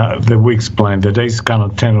week, the week's blend. The days kind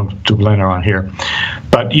of tend to blend around here.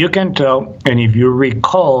 But you can tell, and if you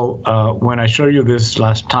recall, when I showed you this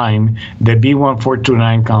last time, the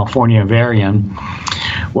B1429 California variant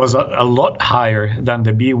was a lot higher than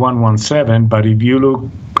the B117. But if you look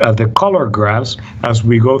at the color graphs, as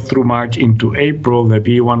we go through March into April, the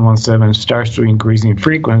B117 starts to increase in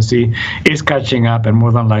frequency, is catching up, and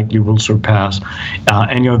more than likely will surpass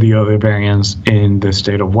any of the other variants in the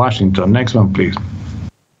state of Washington. Next one, please.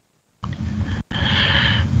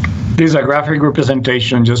 This is a graphic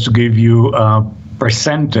representation just to give you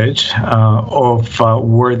percentage of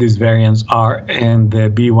where these variants are, and the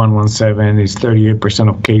B117 is 38%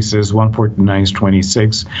 of cases, 149 is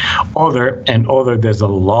 26. Other, there's a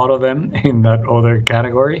lot of them in that other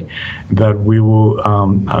category that we will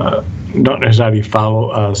not necessarily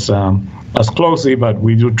follow as closely, but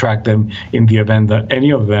we do track them in the event that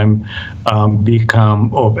any of them become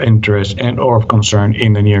of interest and or of concern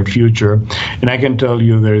in the near future. And I can tell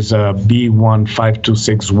you there's a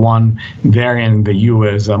B15261 variant in the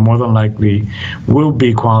US that more than likely will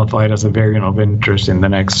be qualified as a variant of interest in the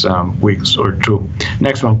next weeks or two.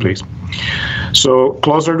 Next one, please. So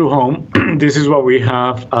closer to home, this is what we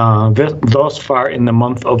have thus far in the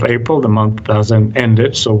month of April. The month hasn't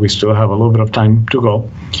ended, so we still have a little bit of time to go.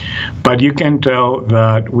 But you can tell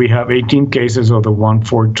that we have 18 cases of the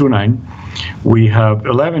 1429. We have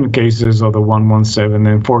 11 cases of the 117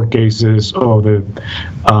 and 4 cases of the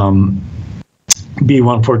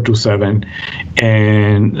B1427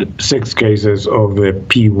 and 6 cases of the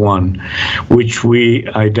P1, which we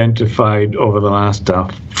identified over the last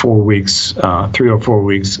 4 weeks, 3 or 4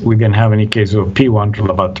 weeks. We didn't have any cases of P1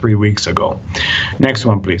 until about 3 weeks ago. Next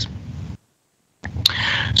one, please.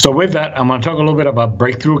 So with that, I'm going to talk a little bit about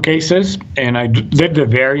breakthrough cases, and I did the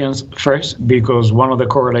variants first because one of the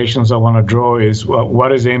correlations I want to draw is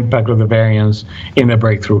what is the impact of the variants in the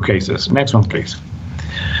breakthrough cases. Next one, please.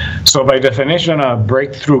 So by definition, a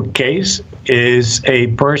breakthrough case is a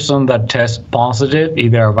person that tests positive,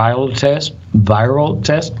 either a viral test,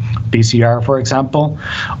 PCR, for example,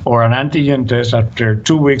 or an antigen test after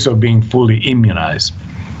 2 weeks of being fully immunized.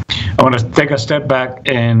 I want to take a step back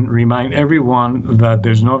and remind everyone that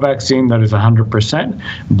there's no vaccine that is 100%.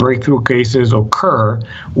 Breakthrough cases occur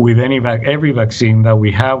with every vaccine that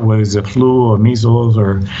we have, whether it's the flu or measles,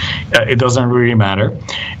 or it doesn't really matter.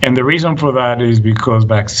 And the reason for that is because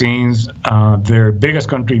vaccines, their biggest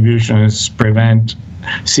contribution is prevent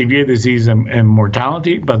severe disease and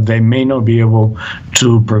mortality, but they may not be able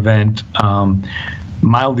to prevent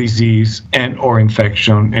mild disease and or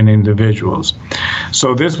infection in individuals.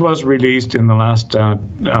 So this was released in the last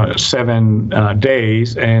 7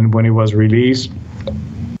 days, and when it was released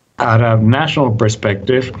at a national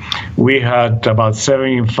perspective, we had about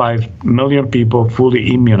 75 million people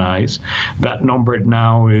fully immunized. That number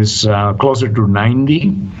now is closer to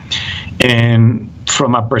 90. And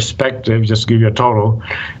from a perspective, just to give you a total,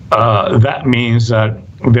 that means that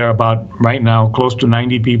there are about, right now, close to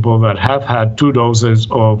 90 people that have had 2 doses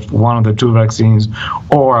of one of the 2 vaccines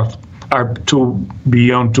or are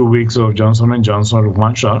beyond 2 weeks of Johnson & Johnson or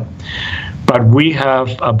 1 shot. But we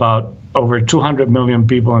have about over 200 million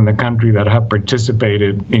people in the country that have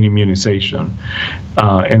participated in immunization.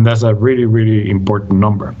 And that's a really, really important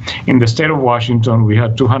number. In the state of Washington, we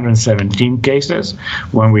had 217 cases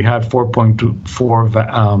when we had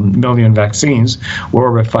 4.24 million vaccines. We're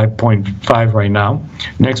over 5.5 right now.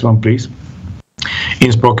 Next one, please.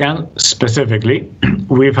 In Spokane specifically,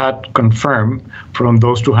 we've had confirmed from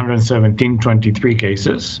those 217, 23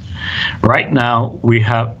 cases. Right now, we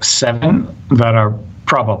have 7 that are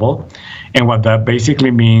probable. And what that basically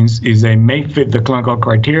means is they may fit the clinical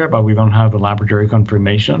criteria, but we don't have the laboratory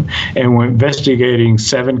confirmation. And we're investigating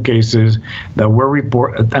 10 cases that were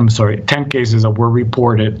reported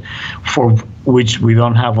for which we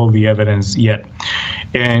don't have all the evidence yet.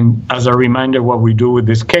 And as a reminder, what we do with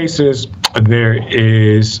these cases, there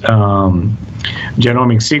is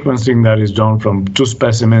genomic sequencing that is done from 2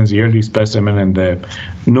 specimens, the early specimen and the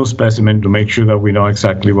new specimen, to make sure that we know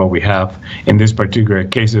exactly what we have in this particular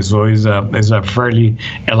case. So it's a fairly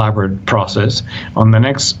elaborate process. On the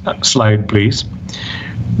next slide, please,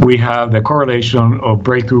 we have the correlation of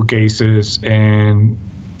breakthrough cases and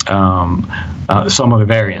some of the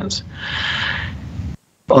variants.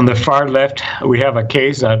 On the far left, we have a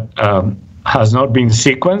case that has not been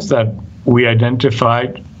sequenced that we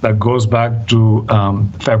identified that goes back to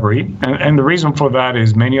February. And the reason for that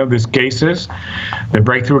is many of these cases, the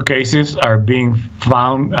breakthrough cases, are being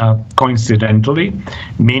found coincidentally,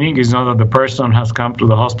 meaning it's not that the person has come to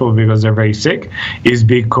the hospital because they're very sick, it's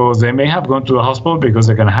because they may have gone to the hospital because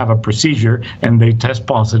they're going to have a procedure and they test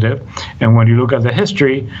positive. And when you look at the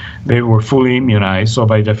history, they were fully immunized. So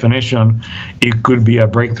by definition, it could be a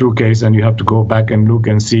breakthrough case, and you have to go back and look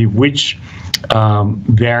and see which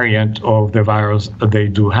variant of the virus they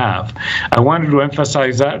do have. I wanted to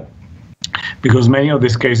emphasize that because many of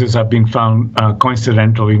these cases have been found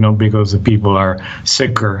coincidentally, not because the people are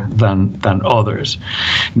sicker than others.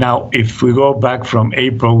 Now, if we go back from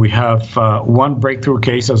April, we have 1 breakthrough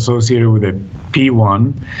case associated with a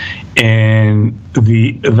P1, and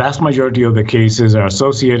the vast majority of the cases are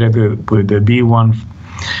associated with the B1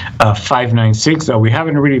 596 that we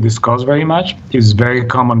haven't really discussed very much. It's a very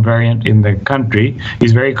common variant in the country.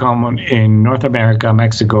 It's very common in North America,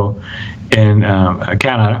 Mexico, and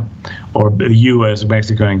Canada, or the US,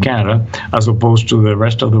 Mexico, and Canada, as opposed to the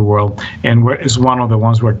rest of the world. And it's one of the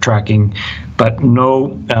ones we're tracking, but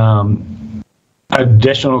no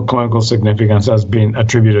additional clinical significance has been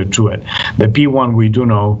attributed to it. The P1, we do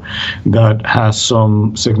know that has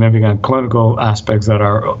some significant clinical aspects that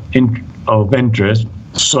are of interest,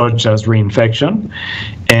 such as reinfection.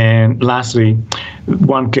 And lastly,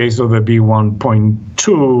 1 case of the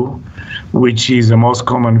B1.2, which is the most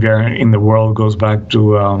common variant in the world, goes back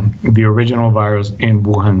to the original virus in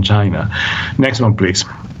Wuhan, China. Next one, please.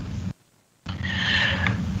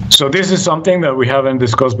 So this is something that we haven't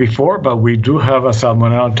discussed before, but we do have a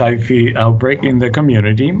Salmonella typhi outbreak in the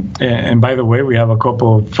community. And by the way, we have a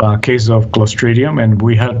couple of cases of Clostridium, and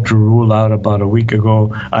we had to rule out about a week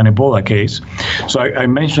ago an Ebola case. So I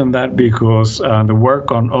mentioned that because the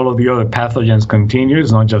work on all of the other pathogens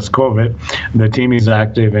continues, not just COVID. The team is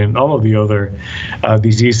active in all of the other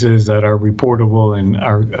diseases that are reportable and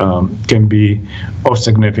are can be of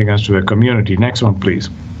significance to the community. Next one, please.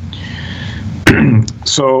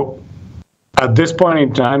 So at this point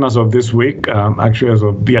in time, as of this week, actually as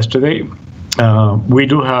of yesterday, we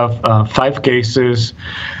do have 5 cases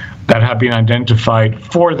that have been identified,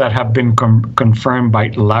 4 that have been confirmed by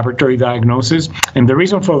laboratory diagnosis. And the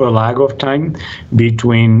reason for the lag of time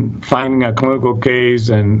between finding a clinical case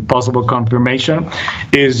and possible confirmation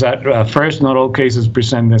is that first, not all cases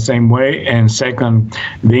present the same way, and second,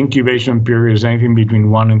 the incubation period is anything between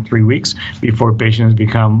 1 and 3 weeks before patients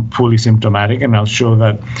become fully symptomatic, and I'll show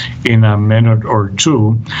that in a minute or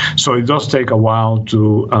 2. So it does take a while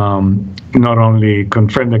to not only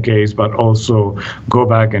confirm the case, but also go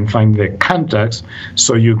back and find the contacts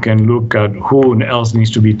so you can look at who else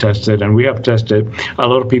needs to be tested. And we have tested a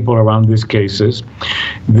lot of people around these cases.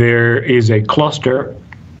 There is a cluster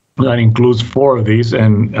that includes 4 of these,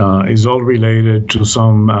 and is all related to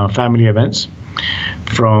some family events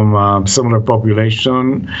from similar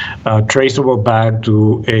population, traceable back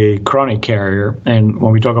to a chronic carrier. And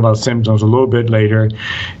when we talk about symptoms a little bit later,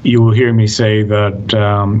 you will hear me say that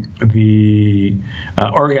the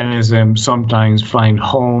organism sometimes finds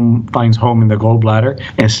home in the gallbladder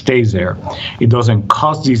and stays there. It doesn't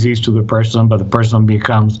cause disease to the person, but the person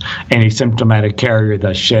becomes an asymptomatic carrier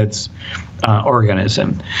that sheds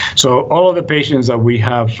organism. So all of the patients that we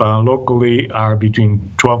have locally are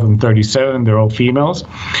between 12 and 37. They're all females.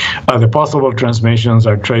 The possible transmissions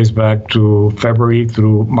are traced back to February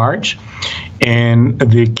through March. And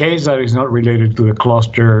the case that is not related to the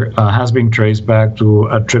cluster has been traced back to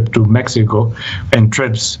a trip to Mexico, and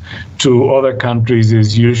trips to other countries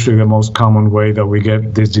is usually the most common way that we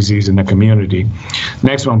get this disease in the community.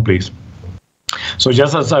 Next one, please. So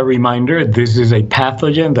just as a reminder, this is a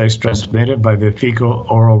pathogen that is transmitted by the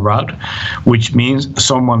fecal-oral route, which means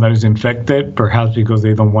someone that is infected, perhaps because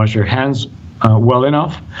they don't wash their hands well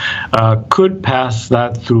enough, could pass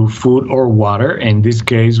that through food or water. In this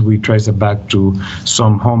case, we trace it back to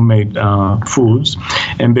some homemade foods.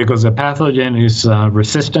 And because the pathogen is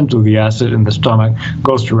resistant to the acid in the stomach,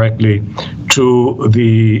 goes directly to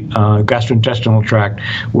the gastrointestinal tract,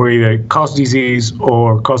 where it causes disease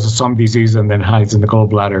or causes some disease and then hides in the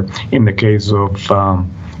gallbladder in the case of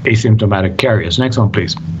asymptomatic carriers. Next one,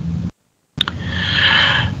 please.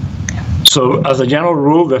 So as a general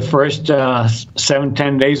rule, the first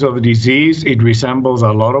 7-10 days of the disease, it resembles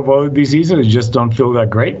a lot of other diseases. You just don't feel that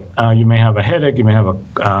great. You may have a headache, you may have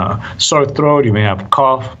a sore throat, you may have a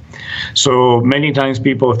cough. So many times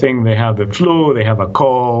people think they have the flu, they have a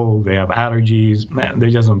cold, they have allergies, they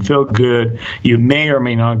just don't feel good. You may or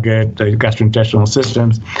may not get the gastrointestinal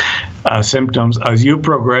symptoms. As you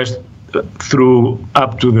progress through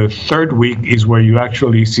up to the third week is where you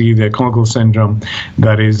actually see the clinical syndrome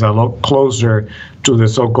that is a lot closer to the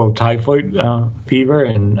so-called typhoid fever,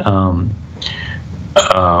 and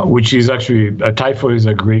which is actually, typhoid is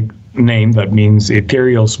a Greek name that means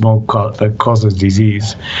ethereal smoke that causes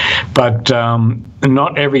disease. But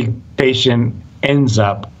not every patient ends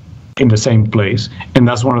up in the same place, and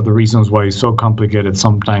that's one of the reasons why it's so complicated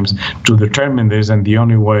sometimes to determine this, and the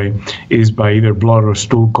only way is by either blood or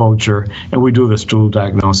stool culture, and we do the stool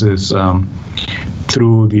diagnosis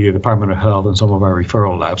through the Department of Health and some of our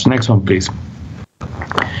referral labs. Next one, please.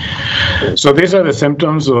 So these are the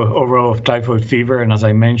symptoms overall of typhoid fever, and as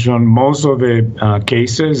I mentioned, most of the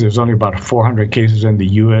cases, there's only about 400 cases in the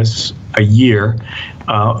U.S. a year.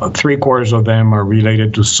 3/4 of them are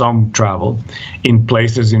related to some travel in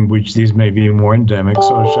places in which these may be more endemic,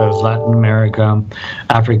 such as Latin America,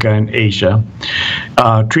 Africa, and Asia.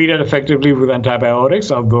 Treated effectively with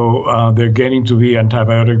antibiotics, although they're getting to be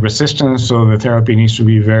antibiotic resistant, so the therapy needs to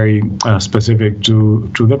be very specific to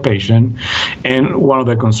the patient. And one of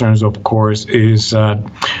the concerns, of course, is that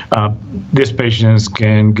these patients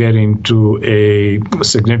can get into a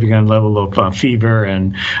significant level of fever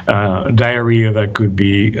and diarrhea that could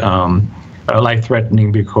be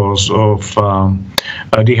life-threatening because of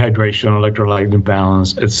dehydration, electrolyte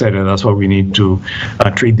imbalance, etc. That's why we need to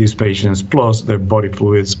treat these patients. Plus, their body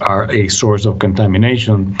fluids are a source of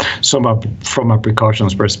contamination. From a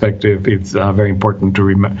precautions perspective, it's very important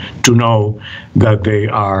to know that they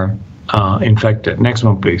are infected. Next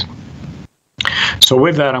one, please. So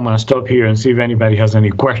with that, I'm going to stop here and see if anybody has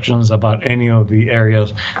any questions about any of the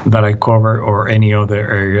areas that I cover or any other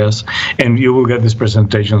areas. And you will get this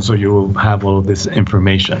presentation, so you will have all of this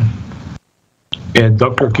information.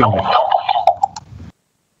 Dr. King.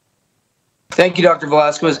 Thank you, Dr.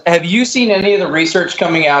 Velasquez. Have you seen any of the research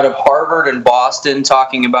coming out of Harvard and Boston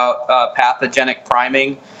talking about pathogenic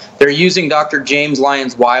priming? They're using Dr. James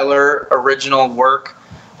Lyons Weiler original work.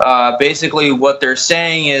 Basically, what they're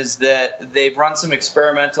saying is that they've run some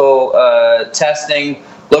experimental testing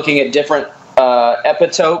looking at different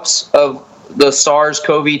epitopes of the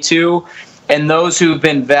SARS-CoV-2, and those who've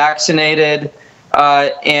been vaccinated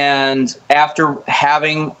and after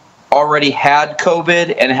having already had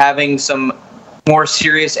COVID and having some more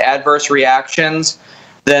serious adverse reactions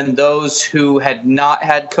than those who had not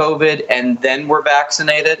had COVID and then were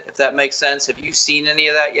vaccinated, if that makes sense. Have you seen any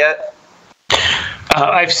of that yet?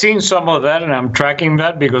 I've seen some of that, and I'm tracking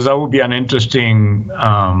that because that would be an interesting,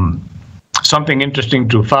 something interesting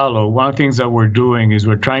to follow. One of the things that we're doing is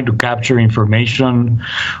we're trying to capture information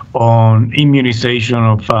on immunization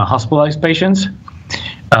of hospitalized patients.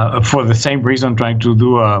 For the same reason, trying to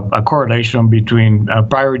do a correlation between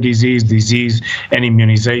prior disease, and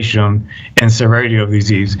immunization and severity of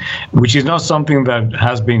disease, which is not something that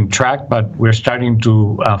has been tracked, but we're starting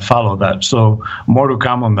to follow that. So more to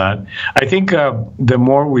come on that. I think the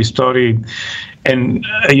more we study, and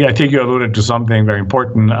I think you alluded to something very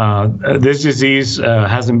important, this disease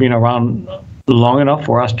hasn't been around long enough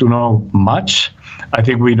for us to know much. I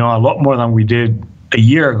think we know a lot more than we did a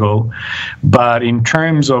year ago, but in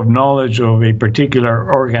terms of knowledge of a particular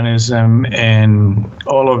organism and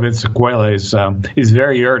all of its sequelae is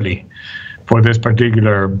very early for this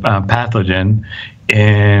particular pathogen.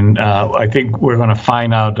 And I think we're going to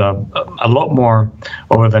find out a lot more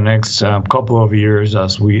over the next couple of years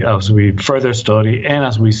as we further study and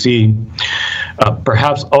as we see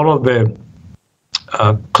perhaps all of the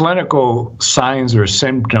clinical signs or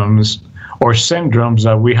symptoms or syndromes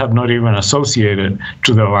that we have not even associated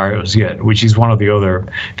to the virus yet, which is one of the other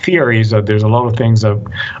theories, that there's a lot of things that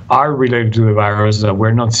are related to the virus that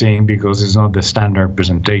we're not seeing because it's not the standard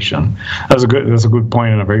presentation. That's a good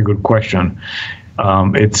point and a very good question.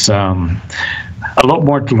 It's a lot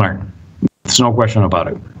more to learn. There's no question about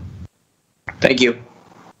it. Thank you.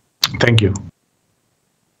 Thank you.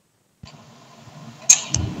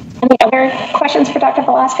 Any other questions for Dr.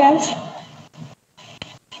 Velasquez?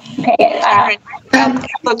 Okay.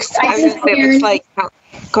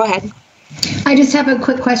 Go ahead. I just have a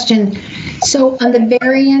quick question. So on the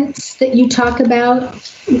variants that you talk about,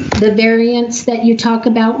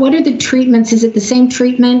 what are the treatments? Is it the same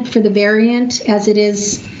treatment for the variant as it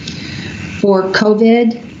is for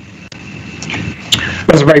COVID?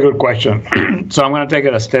 That's a very good question. So I'm going to take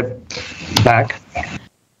it a step back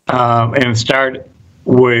and start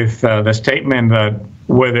with the statement that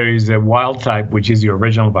whether it's the wild type, which is the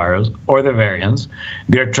original virus, or the variants,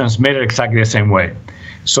 they're transmitted exactly the same way.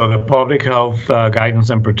 So the public health guidance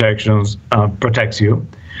and protections protects you.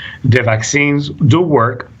 The vaccines do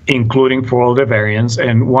work, including for all the variants.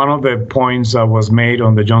 And one of the points that was made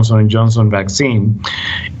on the Johnson & Johnson vaccine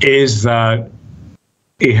is that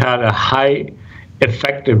it had a high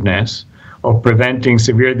effectiveness of preventing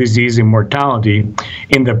severe disease and mortality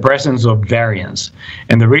in the presence of variants.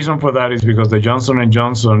 And the reason for that is because the Johnson &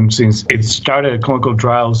 Johnson, since it started clinical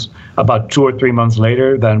trials about 2 or 3 months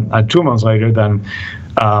later than 2 months later than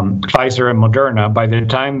Pfizer and Moderna, by the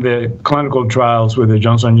time the clinical trials with the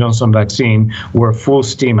Johnson & Johnson vaccine were full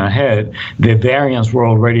steam ahead, the variants were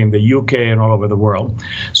already in the UK and all over the world.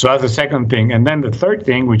 So that's the second thing. And then the third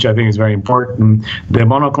thing, which I think is very important, the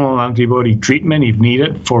monoclonal antibody treatment, if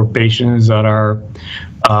needed, for patients that are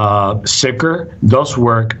sicker, does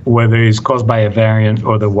work, whether it's caused by a variant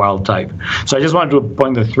or the wild type. So I just wanted to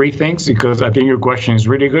point the three things because I think your question is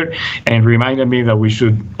really good and reminded me that we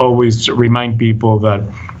should always remind people that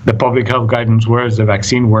the public health guidance works, the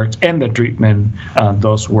vaccine works, and the treatment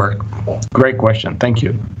does work. Great question. Thank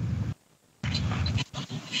you.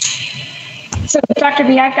 So, Dr.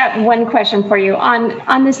 B, I've got one question for you.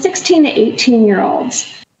 On the 16 to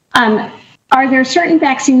 18-year-olds, are there certain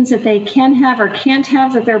vaccines that they can have or can't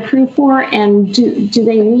have that they're approved for, and do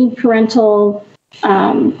they need parental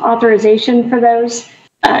authorization for those?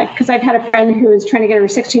 Because I've had a friend who was trying to get her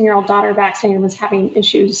 16-year-old daughter vaccinated and was having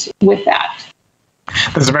issues with that.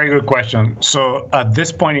 That's a very good question. So at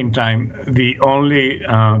this point in time, the only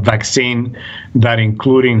vaccine that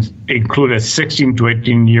included 16 to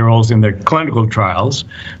 18-year-olds in their clinical trials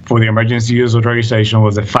for the emergency use authorization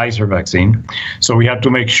was the Pfizer vaccine. So we have to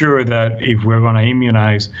make sure that if we're going to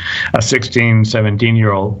immunize a 16,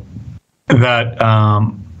 17-year-old, that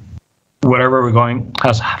whatever we're going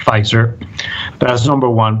has Pfizer. That's number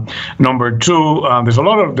one. Number two, there's a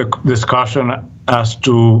lot of discussion as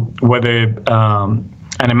to whether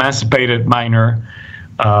an emancipated minor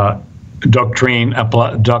doctrine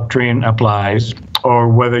applies, or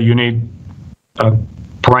whether you need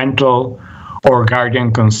parental or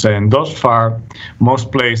guardian consent. Thus far,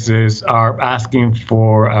 most places are asking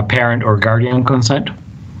for a parent or guardian consent.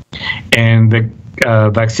 And the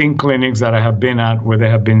vaccine clinics that I have been at, where they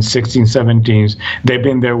have been 16, 17s, they've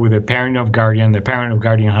been there with a parent of guardian. The parent of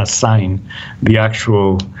guardian has signed the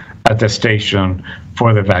actual attestation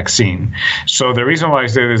for the vaccine. So the reason why I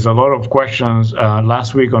say there's a lot of questions,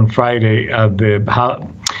 last week on Friday, the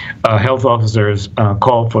health officers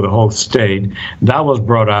called for the whole state. That was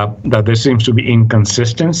brought up that there seems to be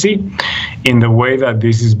inconsistency in the way that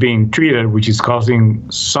this is being treated, which is causing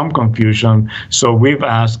some confusion. So we've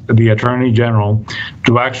asked the Attorney General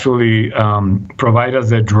to actually provide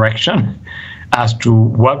us the direction as to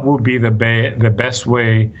what would be the best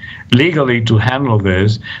way legally to handle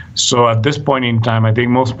this. So at this point in time, I think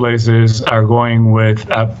most places are going with,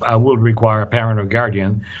 I will require a parent or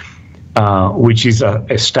guardian, which is an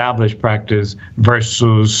established practice,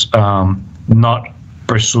 versus not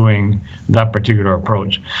pursuing that particular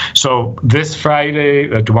approach. So this Friday,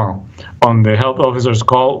 tomorrow, on the health officers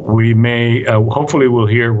call, we may hopefully we'll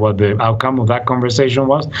hear what the outcome of that conversation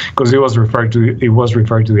was, because it was referred to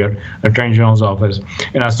the Attorney General's office.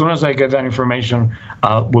 And as soon as I get that information,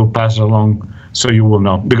 we'll pass it along so you will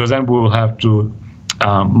know, because then we will have to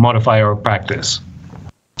modify our practice.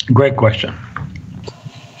 Great question.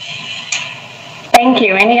 Thank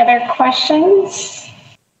you. Any other questions?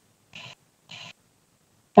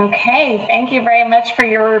 Okay, thank you very much for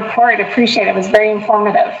your report. Appreciate it. It was very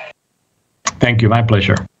informative. Thank you. My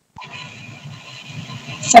pleasure.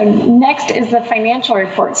 So next is the financial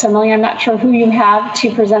report. So Millie, I'm not sure who you have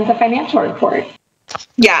to present the financial report.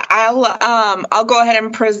 Yeah, I'll go ahead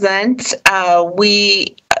and present.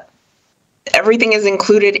 Everything is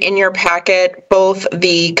included in your packet, both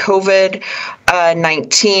the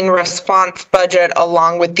COVID-19 response budget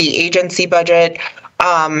along with the agency budget,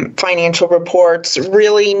 financial reports.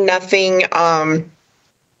 Really nothing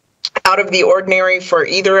out of the ordinary for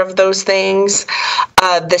either of those things.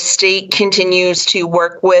 The state continues to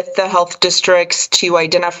work with the health districts to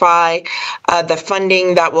identify the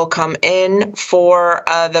funding that will come in for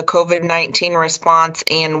the COVID-19 response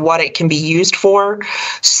and what it can be used for.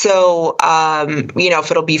 So, if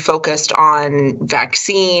it'll be focused on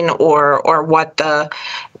vaccine or what the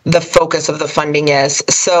focus of the funding is.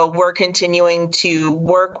 So we're continuing to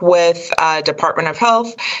work with Department of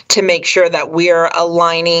Health to make sure that we're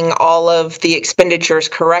aligning all of the expenditures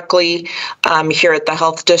correctly here at the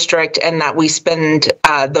health district and that we spend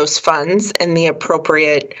those funds in the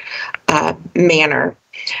appropriate manner.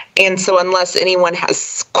 And so unless anyone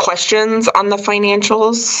has questions on the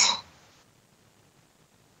financials.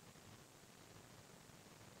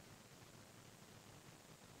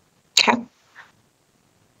 Okay.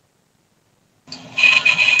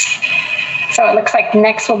 So it looks like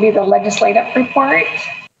next will be the legislative report.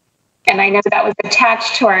 And I know that was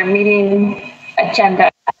attached to our meeting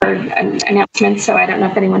agenda or an announcement. So I don't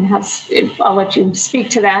know if anyone I'll let you speak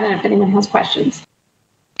to that and if anyone has questions.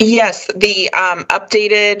 Yes, the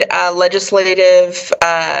updated legislative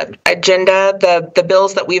agenda, the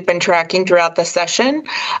bills that we've been tracking throughout the session,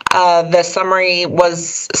 the summary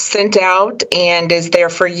was sent out and is there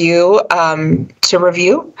for you to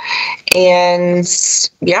review. And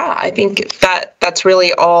yeah, I think that's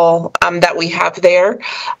really all that we have there.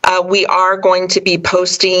 We are going to be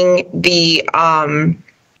posting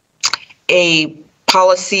a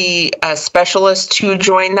policy specialist to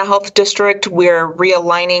join the health district. We're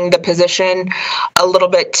realigning the position a little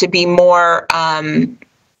bit to be more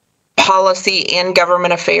policy and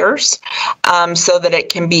government affairs, so that it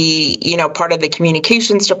can be, part of the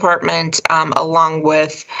communications department along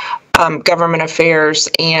with government affairs.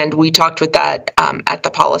 And we talked with that at the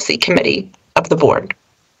policy committee of the board.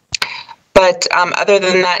 But other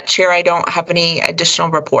than that, Chair, I don't have any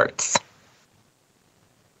additional reports.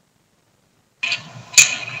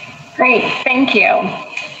 Great, thank you.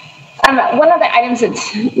 One of the items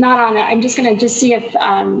that's not on it, I'm just going to see if,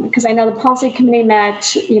 because I know the policy committee met,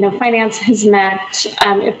 finance has met,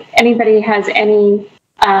 if anybody has any,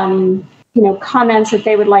 comments that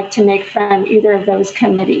they would like to make from either of those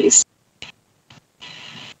committees.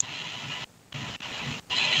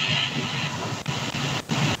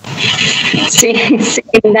 Seeing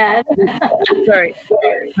that. Sorry.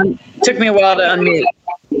 Took me a while to unmute.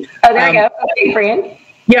 Oh, there you go. Okay, Brian.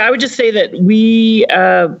 Yeah, I would just say that we,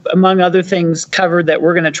 among other things, covered that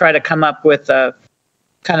we're going to try to come up with a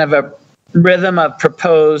kind of a rhythm of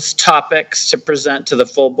proposed topics to present to the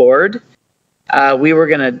full board. We were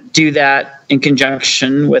going to do that in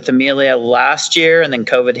conjunction with Amelia last year, and then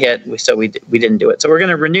COVID hit, so we didn't do it. So we're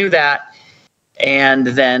going to renew that, and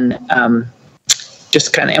then and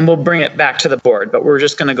we'll bring it back to the board. But we're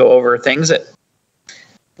just going to go over things that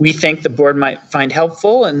we think the board might find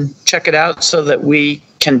helpful and check it out so that we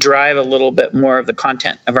can drive a little bit more of the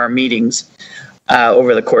content of our meetings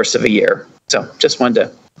over the course of a year. So just wanted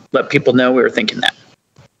to let people know we were thinking that.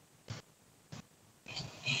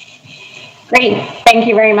 Great, thank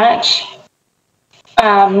you very much.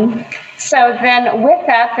 So then with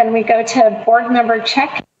that, then we go to board member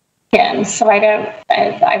check-in. So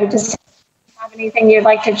I would just have anything you'd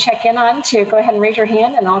like to check in on, to go ahead and raise your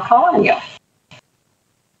hand and I'll call on you.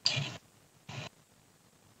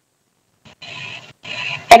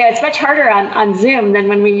 I know it's much harder on Zoom than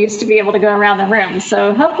when we used to be able to go around the room.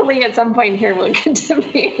 So hopefully at some point here we'll get to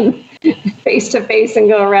be face-to-face and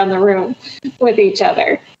go around the room with each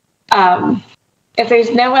other. If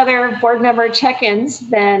there's no other board member check-ins,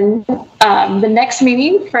 then the next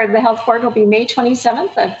meeting for the health board will be May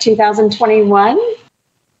 27th of 2021.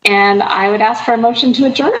 And I would ask for a motion to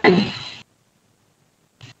adjourn.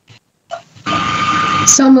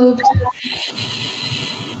 So moved.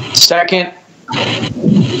 Second.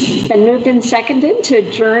 Been moved and seconded to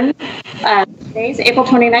adjourn today's April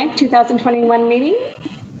 29th, 2021 meeting.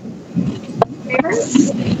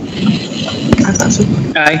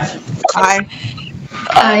 Aye. Aye.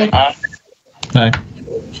 Aye. Aye.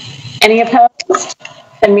 Any opposed?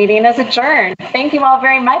 The meeting is adjourned. Thank you all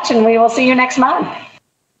very much, and we will see you next month.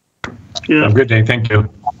 Have a good day. Thank you.